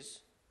you is,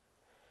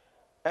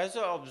 as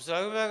an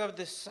observer of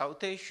the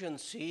South Asian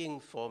scene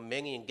for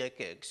many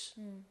decades,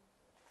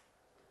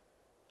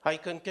 I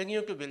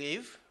continue to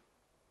believe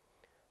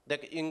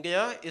that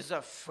India is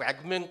a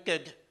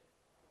fragmented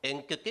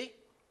entity.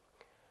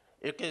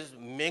 It is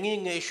many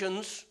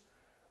nations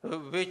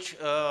which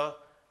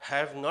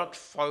have not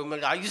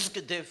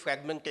formalized their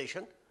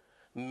fragmentation.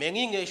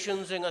 Many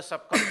nations in a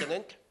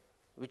subcontinent,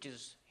 which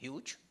is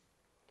huge.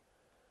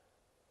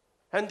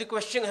 And the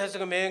question has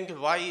remained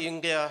why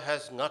India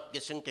has not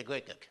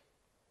disintegrated.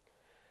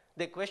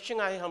 The question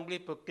I humbly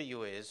put to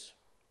you is,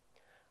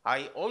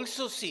 I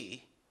also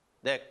see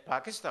that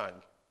Pakistan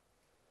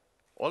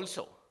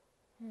also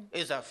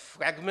is a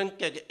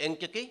fragmented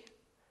entity.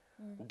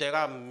 There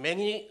are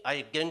many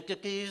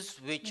identities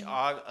which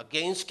are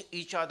against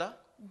each other.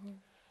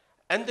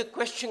 And the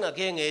question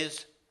again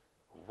is,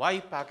 why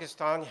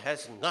Pakistan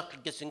has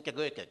not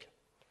disintegrated?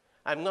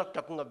 I'm not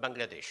talking of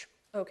Bangladesh.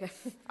 Okay.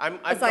 I'm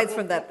Aside talking,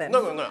 from that then.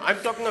 No, I'm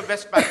talking of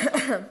West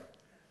Pakistan.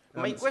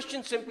 My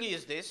question simply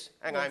is this,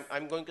 and Yes.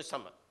 I'm going to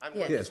sum up.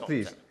 Yes,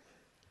 please.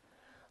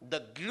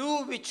 The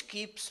glue which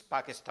keeps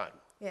Pakistan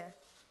Yeah.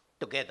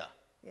 together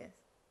Yes.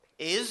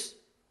 is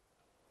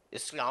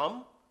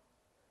Islam,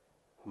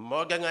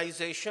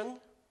 modernization,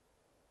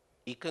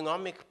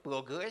 economic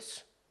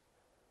progress,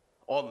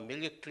 or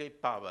military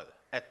power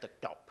at the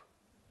top.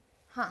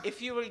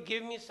 If you will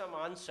give me some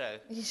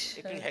answer,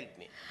 it will help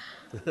me.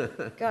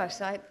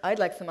 Gosh, I'd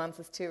like some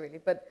answers too, really.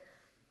 But,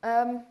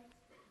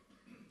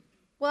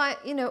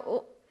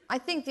 well, I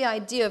think the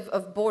idea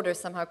of borders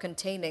somehow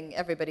containing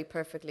everybody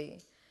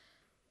perfectly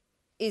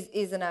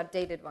is an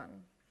outdated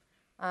one.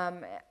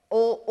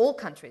 All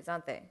countries,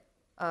 aren't they,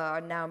 are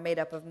now made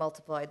up of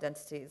multiple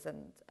identities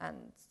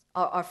and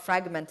are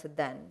fragmented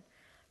then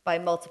by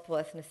multiple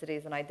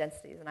ethnicities and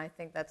identities. And I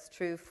think that's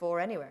true for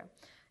anywhere,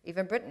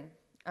 even Britain,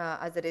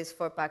 as it is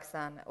for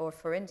Pakistan or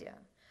for India.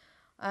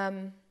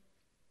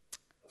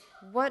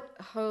 What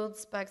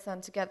holds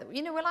Pakistan together?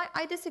 Well,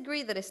 I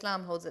disagree that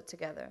Islam holds it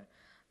together,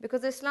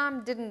 because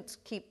Islam didn't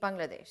keep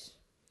Bangladesh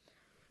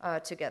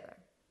together.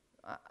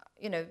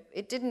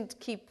 It didn't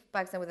keep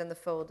Pakistan within the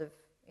fold of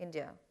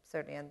India,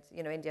 certainly, and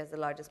India has the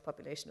largest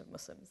population of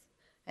Muslims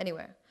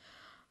anywhere.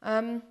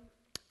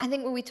 I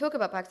think when we talk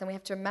about Pakistan, we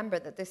have to remember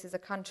that this is a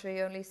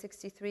country only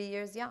 63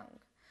 years young.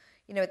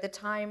 At the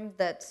time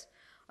that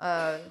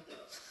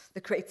the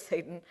great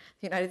Satan,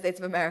 the United States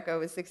of America,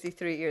 was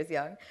 63 years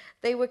young,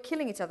 they were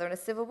killing each other in a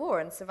civil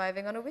war and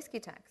surviving on a whiskey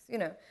tax.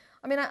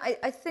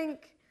 I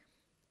think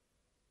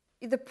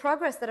the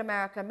progress that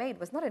America made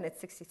was not in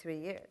its 63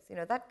 years.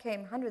 That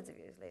came hundreds of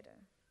years later.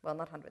 Well,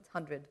 not hundreds,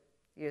 100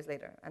 years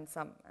later, and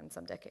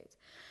some decades.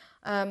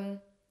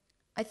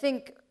 I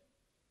think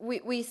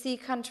we see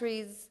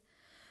countries,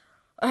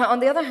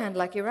 on the other hand,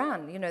 like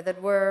Iran, that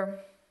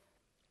were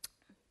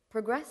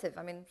progressive.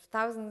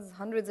 Thousands,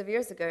 hundreds of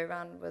years ago,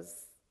 Iran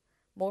was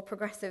more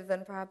progressive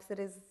than perhaps it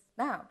is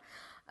now.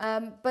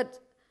 But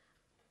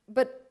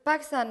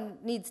Pakistan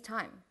needs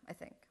time, I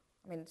think.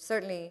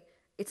 Certainly,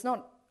 it's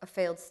not a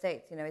failed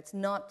state. It's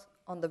not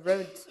on the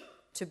road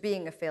to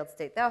being a failed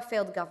state. There are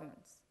failed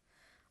governments,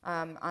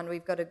 and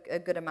we've got a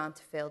good amount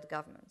of failed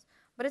governments.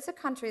 But it's a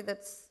country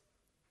that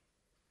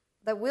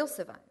will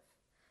survive.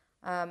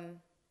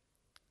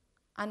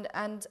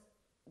 And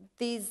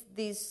these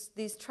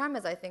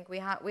tremors, I think, we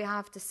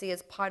have to see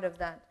as part of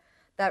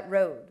that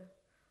road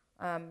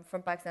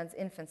from Pakistan's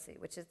infancy,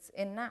 which it's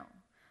in now.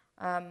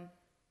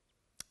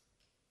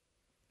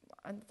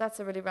 And that's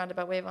a really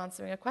roundabout way of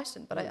answering a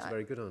question, but That's a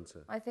very good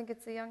answer. I think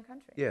it's a young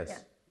country. Yes. Yeah.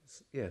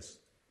 Yes.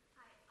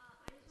 Hi,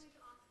 I just wanted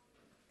to ask.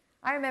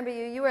 I remember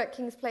you. You were at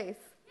King's Place.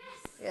 Yes.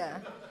 Yeah.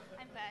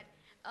 I'm glad.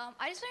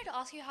 I just wanted to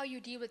ask you how you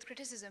deal with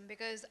criticism,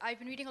 because I've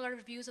been reading a lot of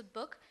reviews of the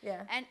book.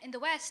 Yeah. And in the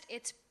West,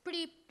 it's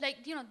pretty,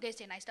 they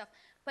say nice stuff.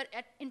 But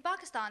in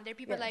Pakistan, there are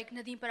people like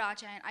Nadeem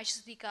Paracha and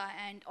Aisha Siddiqa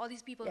and all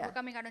these people who are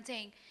coming out and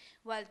saying,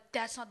 well,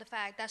 that's not the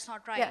fact, that's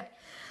not right.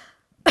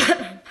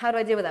 Yeah. How do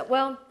I deal with that?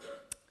 Well,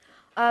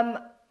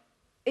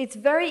 it's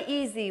very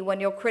easy when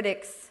your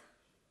critics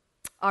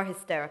are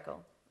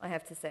hysterical, I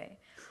have to say.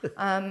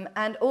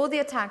 And all the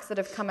attacks that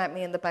have come at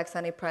me in the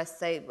Pakistani press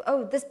say,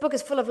 oh, this book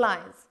is full of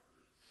lies.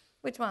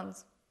 Which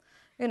ones?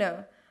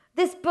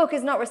 This book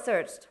is not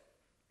researched.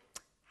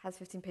 Has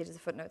 15 pages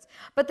of footnotes.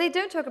 But they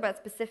don't talk about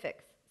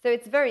specifics. So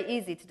it's very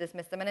easy to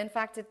dismiss them. And in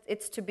fact,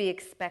 it's to be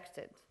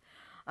expected.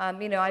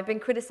 I've been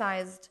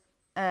criticized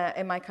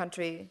in my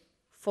country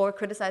for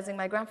criticizing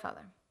my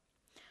grandfather.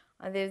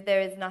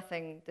 There is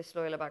nothing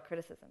disloyal about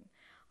criticism.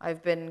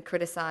 I've been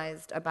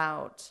criticized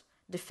about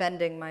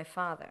defending my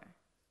father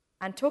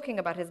and talking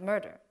about his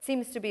murder. It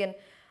seems to be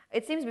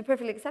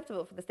perfectly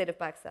acceptable for the state of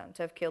Pakistan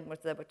to have killed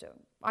Murtaza Bhutto.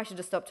 I should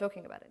just stop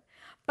talking about it.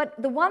 But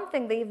the one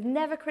thing they've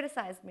never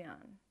criticized me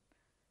on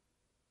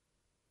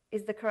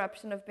is the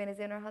corruption of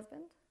Benazir and her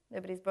husband.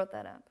 Nobody's brought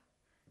that up.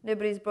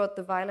 Nobody's brought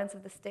the violence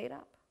of the state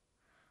up.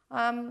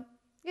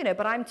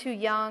 but I'm too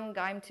young,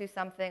 I'm too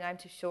something, I'm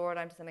too short,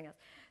 I'm too something else.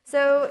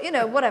 So,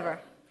 whatever.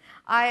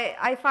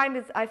 I find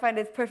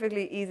it's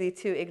perfectly easy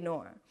to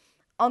ignore.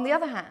 On the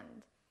other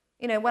hand,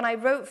 when I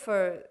wrote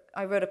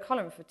a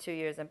column for 2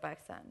 years in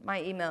Pakistan.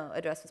 My email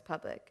address was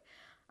public.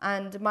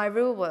 And my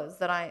rule was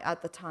that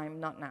at the time,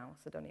 not now,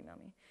 so don't email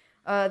me,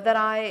 that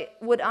I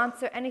would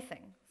answer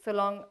anything, so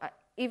long,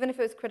 even if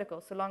it was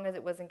critical, so long as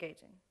it was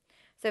engaging.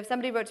 So if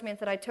somebody wrote to me and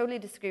said, I totally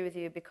disagree with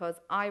you because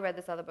I read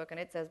this other book and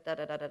it says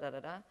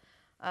da-da-da-da-da-da-da,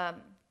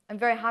 I'm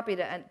very happy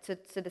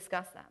to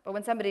discuss that. But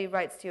when somebody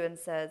writes to you and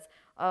says,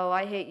 oh,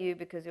 I hate you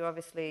because you're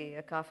obviously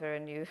a kafir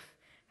and you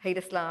hate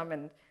Islam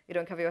and you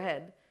don't cover your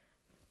head,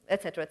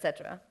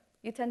 etc.,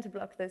 you tend to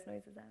block those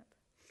noises out.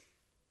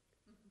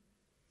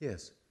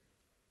 Yes.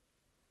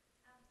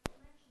 You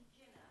mentioned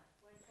Jinnah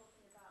when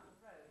talking about the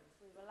roads.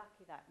 We were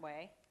lucky that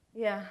way.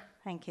 Yeah.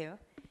 Thank you.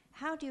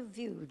 How do you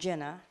view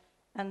Jinnah,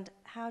 and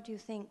how do you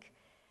think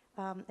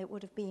it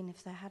would have been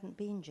if there hadn't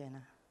been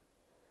Jinnah?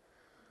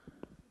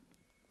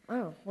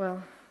 Oh,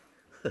 well,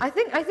 I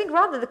think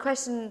rather the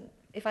question,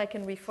 if I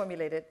can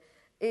reformulate it,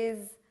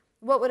 is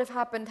what would have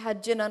happened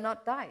had Jinnah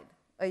not died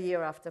a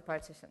year after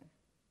partition?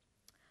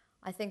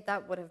 I think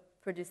that would have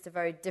produced a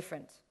very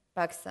different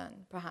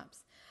Pakistan,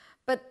 perhaps.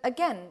 But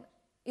again,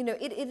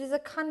 it is a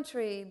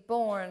country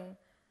born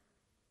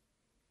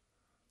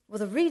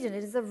with a region.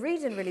 It is a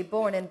region really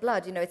born in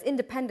blood. Its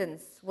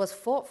independence was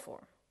fought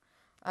for.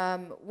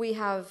 We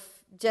have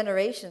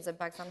generations in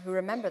Pakistan who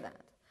remember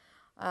that.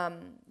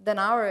 Then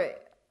our,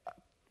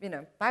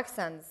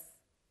 Pakistan's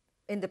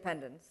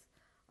independence,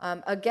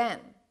 again,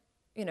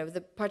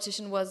 the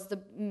partition was the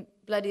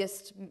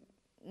bloodiest,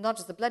 not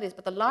just the bloodiest,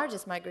 but the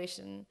largest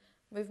migration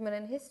movement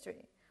in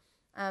history.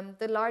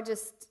 The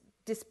largest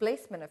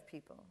displacement of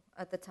people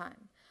at the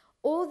time.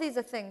 All these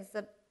are things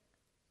that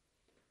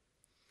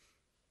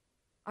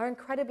are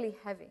incredibly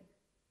heavy,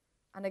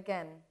 and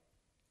again,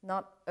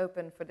 not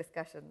open for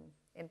discussion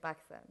in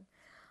Pakistan.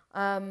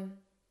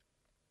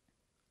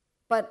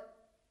 But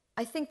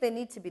I think they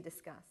need to be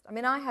discussed. I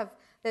mean,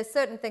 there's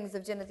certain things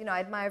of Jinnah's, I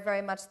admire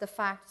very much the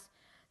fact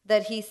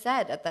that he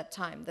said at that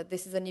time that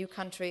this is a new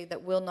country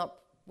that will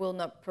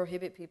not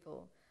prohibit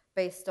people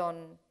based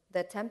on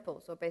their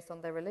temples or based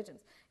on their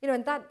religions.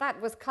 And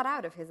that was cut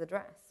out of his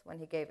address when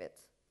he gave it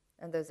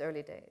in those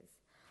early days.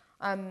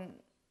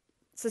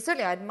 So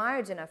certainly I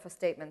admire Jinnah for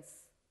statements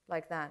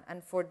like that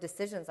and for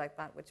decisions like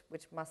that,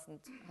 which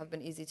mustn't have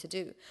been easy to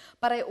do.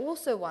 But I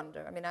also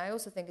wonder, I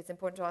also think it's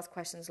important to ask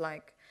questions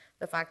like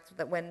the fact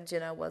that when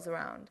Jinnah was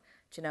around,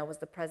 Jinnah was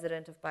the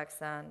president of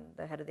Pakistan,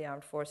 the head of the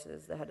armed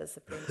forces, the head of the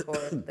Supreme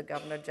Court, the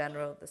governor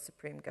general, the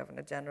supreme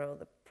governor general,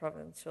 the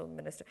provincial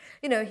minister.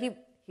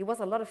 He was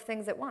a lot of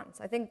things at once.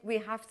 I think we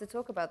have to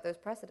talk about those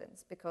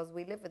precedents because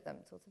we live with them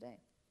till today.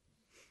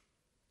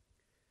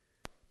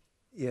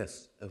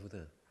 Yes, over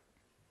there.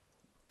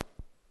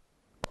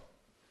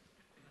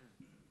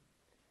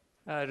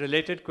 A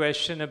related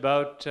question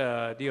about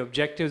the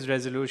objectives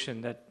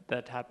resolution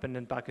that happened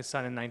in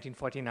Pakistan in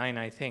 1949,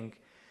 I think,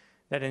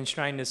 that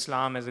enshrined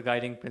Islam as a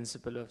guiding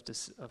principle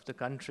of the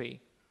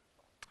country.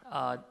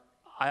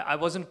 I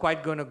wasn't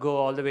quite going to go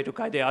all the way to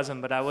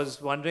Quaid-e-Azam, but I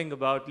was wondering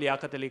about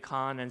Liaquat Ali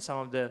Khan and some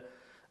of the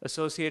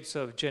associates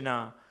of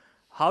Jinnah.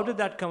 How did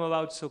that come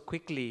about so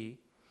quickly?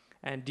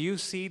 And do you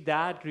see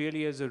that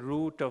really as a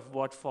root of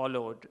what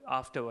followed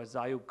afterwards, the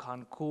Ayub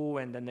Khan coup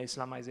and then the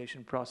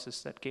Islamization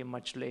process that came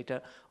much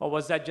later? Or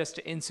was that just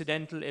an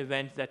incidental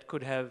event that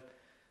could have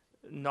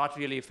not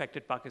really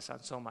affected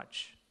Pakistan so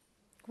much?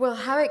 Well,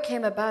 how it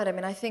came about,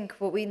 I think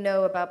what we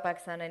know about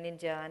Pakistan and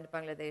India and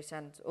Bangladesh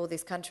and all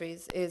these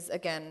countries is,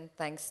 again,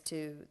 thanks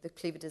to the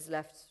cleavages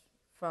left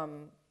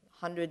from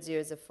hundreds of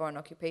years of foreign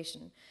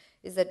occupation,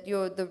 is that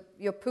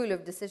your pool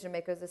of decision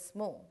makers is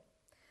small.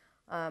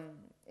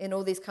 In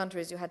all these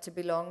countries, you had to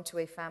belong to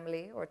a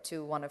family or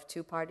to one of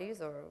two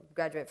parties or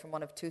graduate from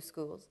one of two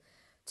schools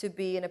to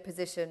be in a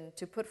position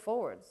to put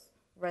forward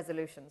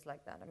resolutions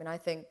like that. I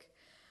think,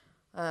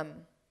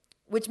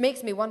 which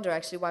makes me wonder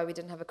actually why we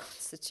didn't have a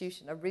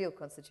constitution, a real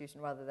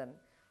constitution, rather than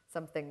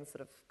something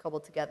sort of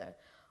cobbled together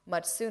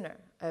much sooner.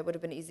 It would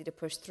have been easy to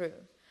push through.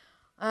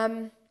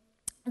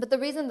 But the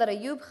reason that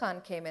Ayub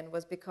Khan came in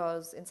was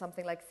because in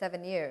something like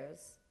 7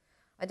 years,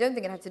 I don't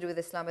think it had to do with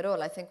Islam at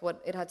all. I think what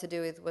it had to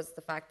do with was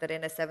the fact that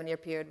in a 7-year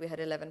period we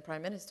had 11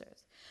 prime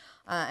ministers.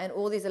 And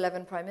all these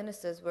 11 prime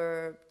ministers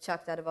were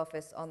chucked out of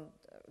office on,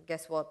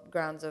 guess what,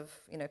 grounds of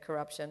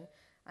corruption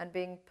and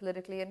being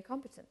politically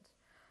incompetent.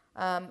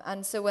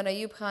 And so when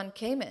Ayub Khan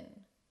came in,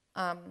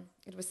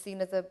 it was seen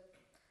as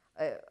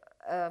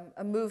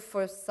a move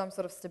for some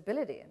sort of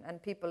stability, and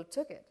people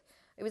took it.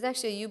 It was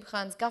actually Ayub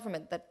Khan's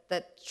government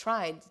that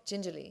tried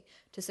gingerly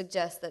to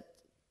suggest that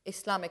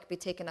Islamic be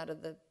taken out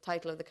of the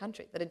title of the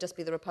country, that it just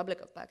be the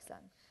Republic of Pakistan.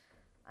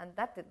 And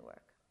that didn't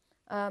work.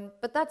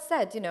 But that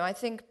said, I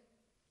think,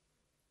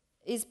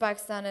 is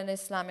Pakistan an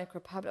Islamic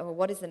republic, or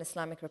what is an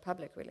Islamic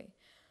republic, really?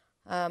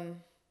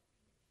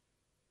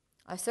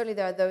 Certainly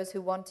there are those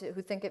who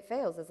think it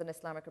fails as an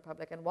Islamic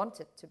republic and want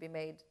it to be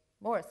made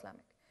more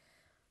Islamic.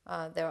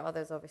 There are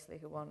others, obviously,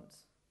 who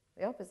want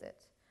the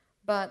opposite.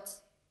 But,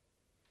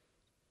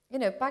 you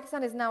know,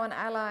 Pakistan is now an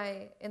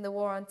ally in the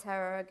war on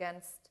terror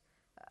against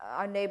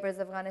our neighbors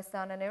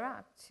Afghanistan and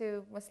Iraq,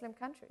 two Muslim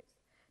countries.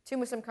 Two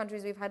Muslim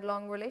countries we've had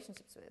long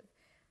relationships with.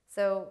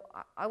 So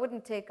I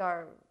wouldn't take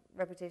our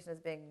reputation as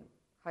being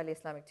highly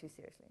Islamic too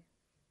seriously.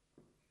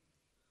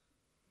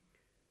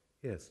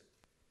 Yes.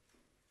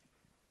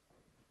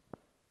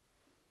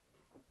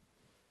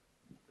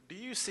 Do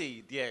you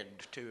see the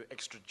end to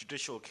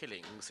extrajudicial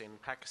killings in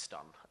Pakistan?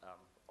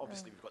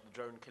 Obviously, we've got the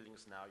drone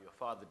killings now. Your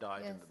father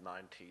died in the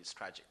 90s,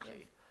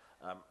 tragically.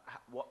 Yes.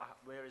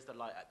 Where is the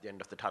light at the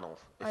end of the tunnel,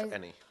 if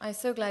any? I'm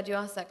so glad you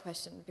asked that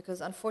question,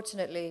 because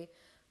unfortunately,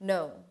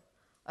 no.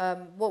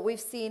 What we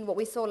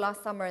saw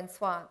last summer in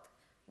SWAT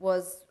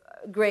was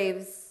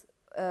graves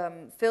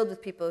filled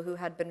with people who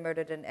had been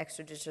murdered in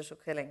extrajudicial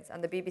killings.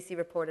 And the BBC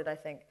reported, I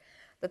think,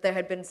 that there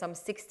had been some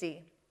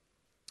 60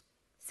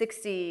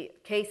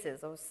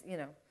 cases or, you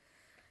know,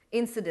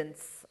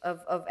 incidents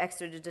of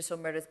extrajudicial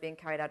murders being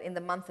carried out in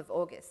the month of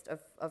August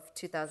of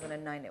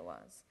 2009 it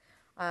was.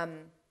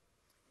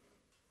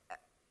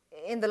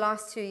 In the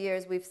last 2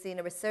 years, we've seen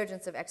a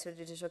resurgence of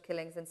extrajudicial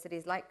killings in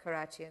cities like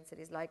Karachi and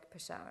cities like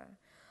Peshawar.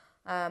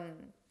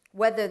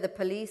 Whether the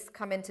police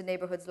come into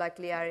neighborhoods like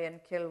Liari and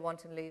kill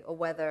wantonly, or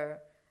whether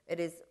it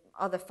is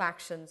other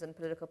factions and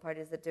political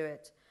parties that do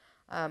it,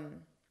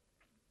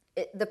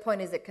 the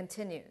point is it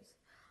continues.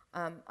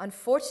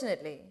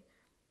 Unfortunately,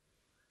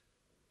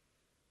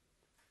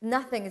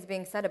 nothing is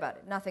being said about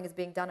it, nothing is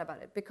being done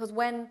about it, because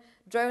when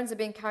drones are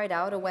being carried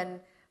out, or when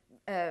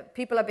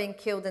people are being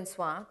killed in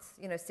SWAT,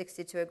 you know,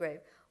 60 to a grave,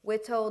 we're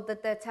told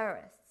that they're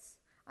terrorists.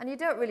 And you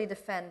don't really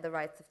defend the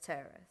rights of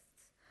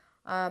terrorists.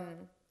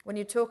 When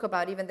you talk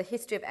about even the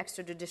history of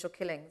extrajudicial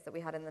killings that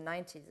we had in the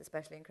 90s,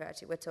 especially in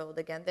Karachi, we're told,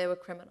 again, they were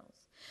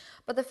criminals.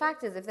 But the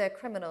fact is, if they're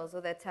criminals or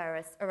they're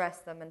terrorists,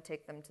 arrest them and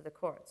take them to the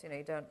courts. You know,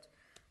 you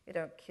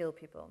don't kill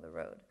people on the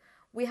road.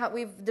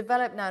 We've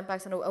developed now in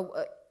Pakistan,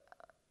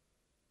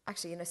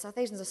 actually, you know, South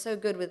Asians are so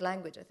good with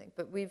language, I think,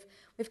 but we've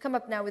come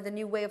up now with a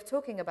new way of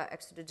talking about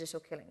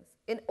extrajudicial killings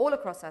all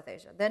across South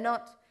Asia. They're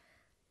not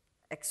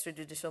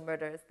extrajudicial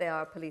murders, they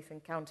are police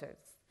encounters.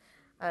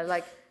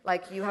 Like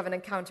you have an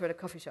encounter at a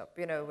coffee shop,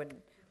 you know,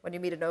 when you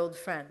meet an old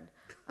friend.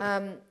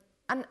 And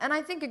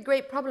I think a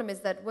great problem is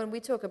that when we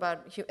talk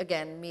about,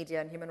 again,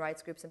 media and human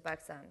rights groups in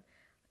Pakistan,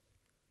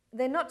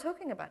 they're not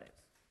talking about it.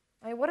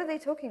 I mean, what are they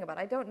talking about?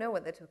 I don't know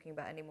what they're talking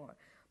about anymore.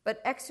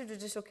 But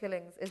extrajudicial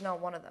killings is not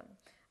one of them.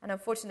 And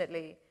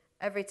unfortunately,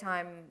 every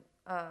time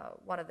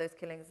one of those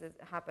killings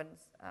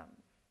happens,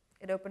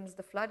 it opens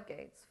the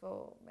floodgates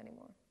for many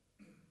more.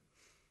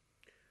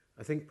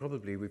 I think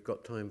probably we've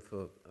got time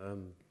for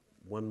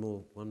one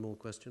more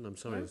question. I'm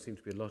sorry, there seem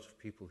to be a lot of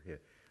people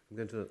here. I'm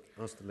going to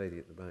ask the lady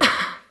at the back.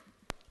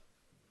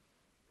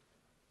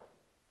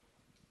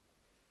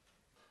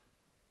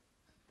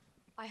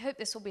 I hope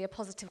this will be a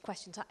positive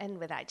question to end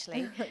with,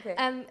 actually. Okay.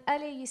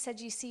 Earlier you said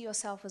you see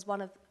yourself as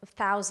one of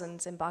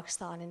thousands in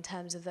Pakistan in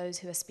terms of those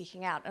who are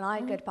speaking out. And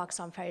I go to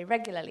Pakistan very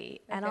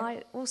regularly, and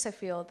I also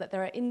feel that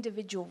there are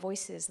individual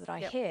voices that I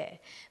hear.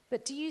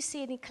 But do you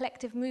see any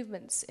collective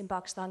movements in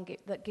Pakistan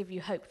that give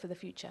you hope for the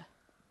future?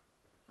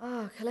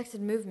 Collective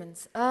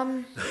movements.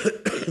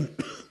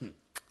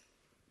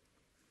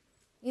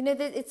 You know,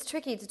 it's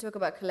tricky to talk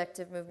about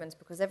collective movements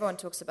because everyone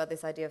talks about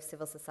this idea of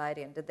civil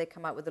society and did they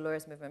come out with the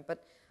lawyers' movement,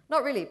 but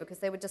not really, because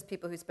they were just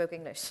people who spoke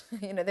English.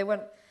 You know,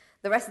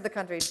 the rest of the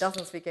country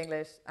doesn't speak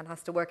English and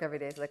has to work every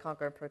day, so they can't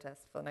go and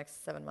protest for the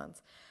next 7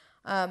 months.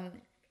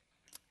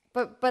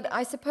 But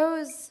I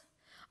suppose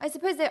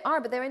there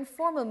are, but they're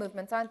informal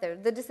movements, aren't there?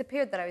 The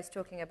disappeared that I was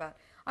talking about.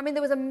 I mean,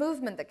 there was a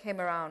movement that came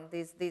around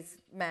these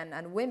men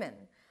and women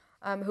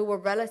who were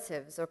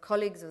relatives or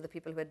colleagues of the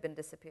people who had been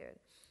disappeared.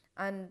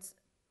 And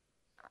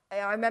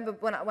I remember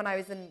when I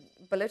was in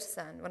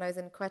Balochistan, when I was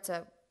in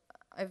Quetta,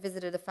 I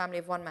visited a family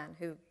of one man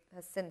who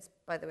has since,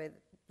 by the way,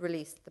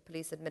 released. The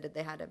police admitted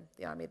they had him.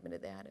 The army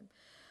admitted they had him.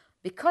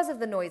 Because of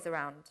the noise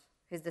around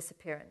his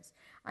disappearance.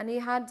 And he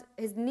had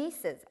his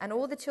nieces and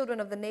all the children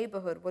of the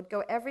neighborhood would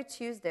go every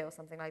Tuesday or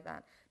something like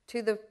that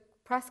to the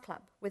press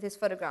club with his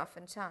photograph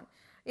and chant.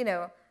 You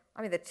know,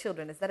 I mean, the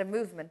children, is that a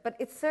movement? But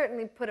it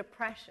certainly put a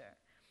pressure.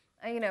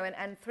 You know,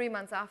 and 3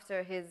 months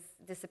after his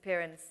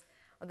disappearance,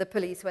 the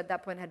police, who at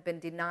that point had been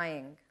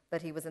denying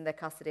that he was in their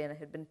custody and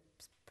had been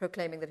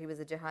proclaiming that he was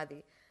a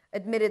jihadi,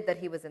 admitted that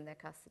he was in their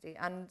custody.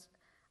 And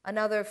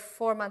another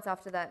 4 months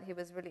after that, he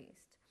was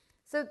released.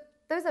 So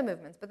those are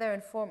movements, but they're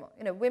informal.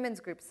 You know, women's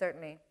groups,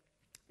 certainly.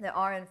 There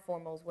are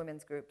informal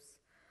women's groups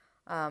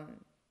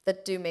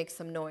that do make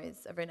some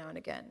noise every now and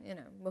again. You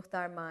know,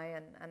 Mukhtar Mai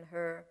and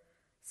her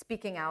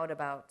speaking out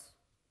about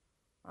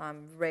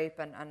rape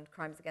and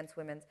crimes against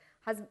women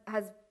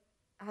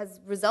has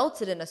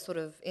resulted in a sort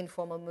of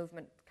informal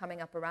movement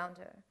coming up around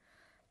her.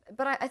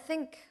 But I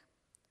think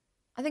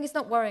it's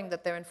not worrying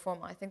that they're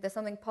informal. I think there's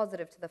something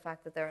positive to the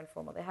fact that they're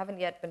informal. They haven't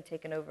yet been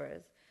taken over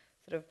as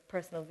sort of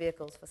personal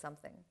vehicles for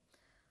something.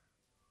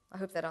 I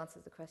hope that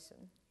answers the question.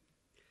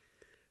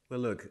 Well,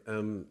 look,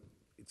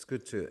 it's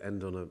good to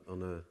end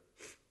on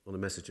a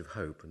message of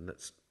hope, and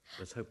let's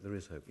Let's hope there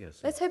is hope,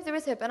 yes. Let's hope there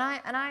is hope. And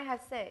I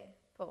have to say,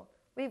 Paul,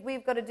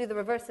 we've got to do the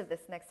reverse of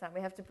this next time.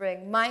 We have to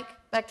bring Mike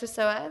back to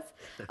SOAS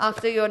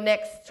after your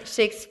next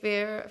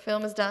Shakespeare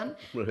film is done,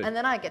 Right. and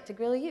then I get to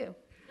grill you.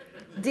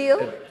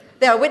 Deal?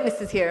 There are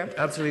witnesses here.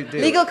 Absolute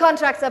deal. Legal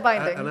contracts are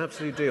binding. An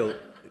absolute deal.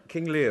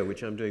 King Lear,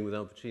 which I'm doing with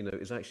Al Pacino,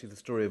 is actually the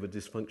story of a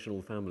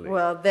dysfunctional family.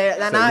 Well,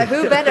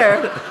 who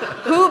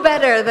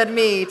better than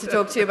me to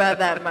talk to you about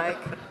that, Mike?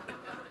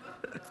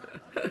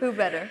 Who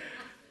better?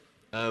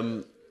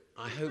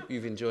 I hope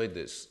you've enjoyed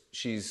this.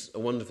 She's a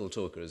wonderful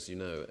talker, as you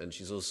know, and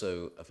she's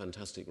also a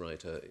fantastic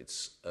writer.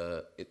 It's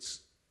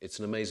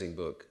an amazing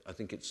book. I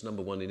think it's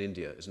 #1 in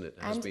India, isn't it?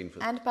 It has been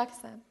for and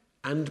Pakistan.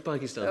 And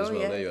Pakistan as well.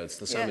 Yes. There you are. It's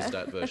the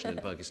Samizdat version in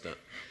Pakistan.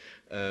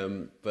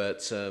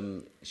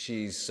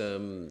 She's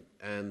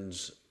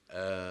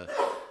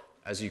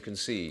as you can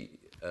see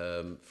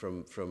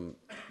from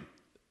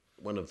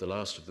one of the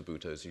last of the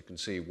Bhuttos, you can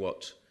see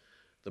what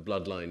the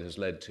bloodline has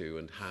led to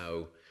and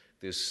how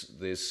this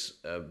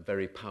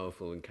very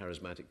powerful and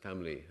charismatic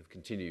family have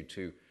continued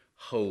to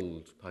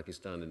hold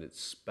Pakistan in its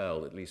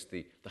spell, at least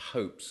the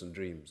hopes and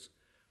dreams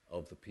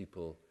of the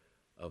people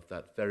of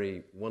that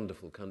very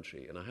wonderful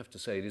country. And I have to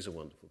say, it is a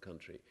wonderful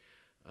country.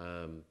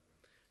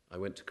 I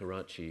went to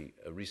Karachi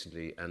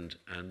recently, and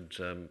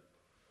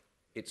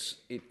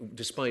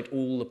despite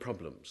all the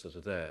problems that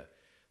are there,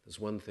 there's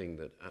one thing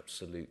that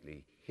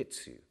absolutely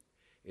hits you.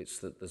 It's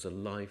that there's a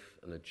life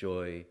and a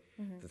joy.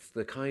 Mm-hmm. It's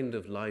the kind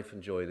of life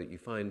and joy that you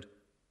find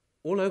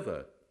all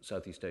over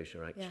Southeast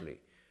Asia, actually.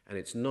 Yeah. And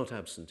it's not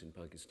absent in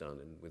Pakistan.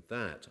 And with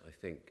that, I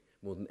think,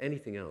 more than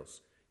anything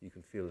else, you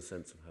can feel a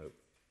sense of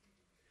hope.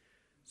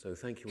 So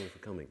thank you all for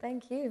coming.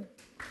 Thank you.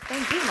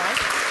 Thank you, Mike.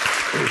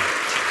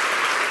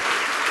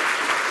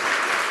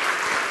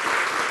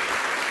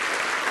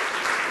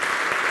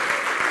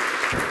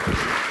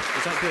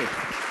 Is that good?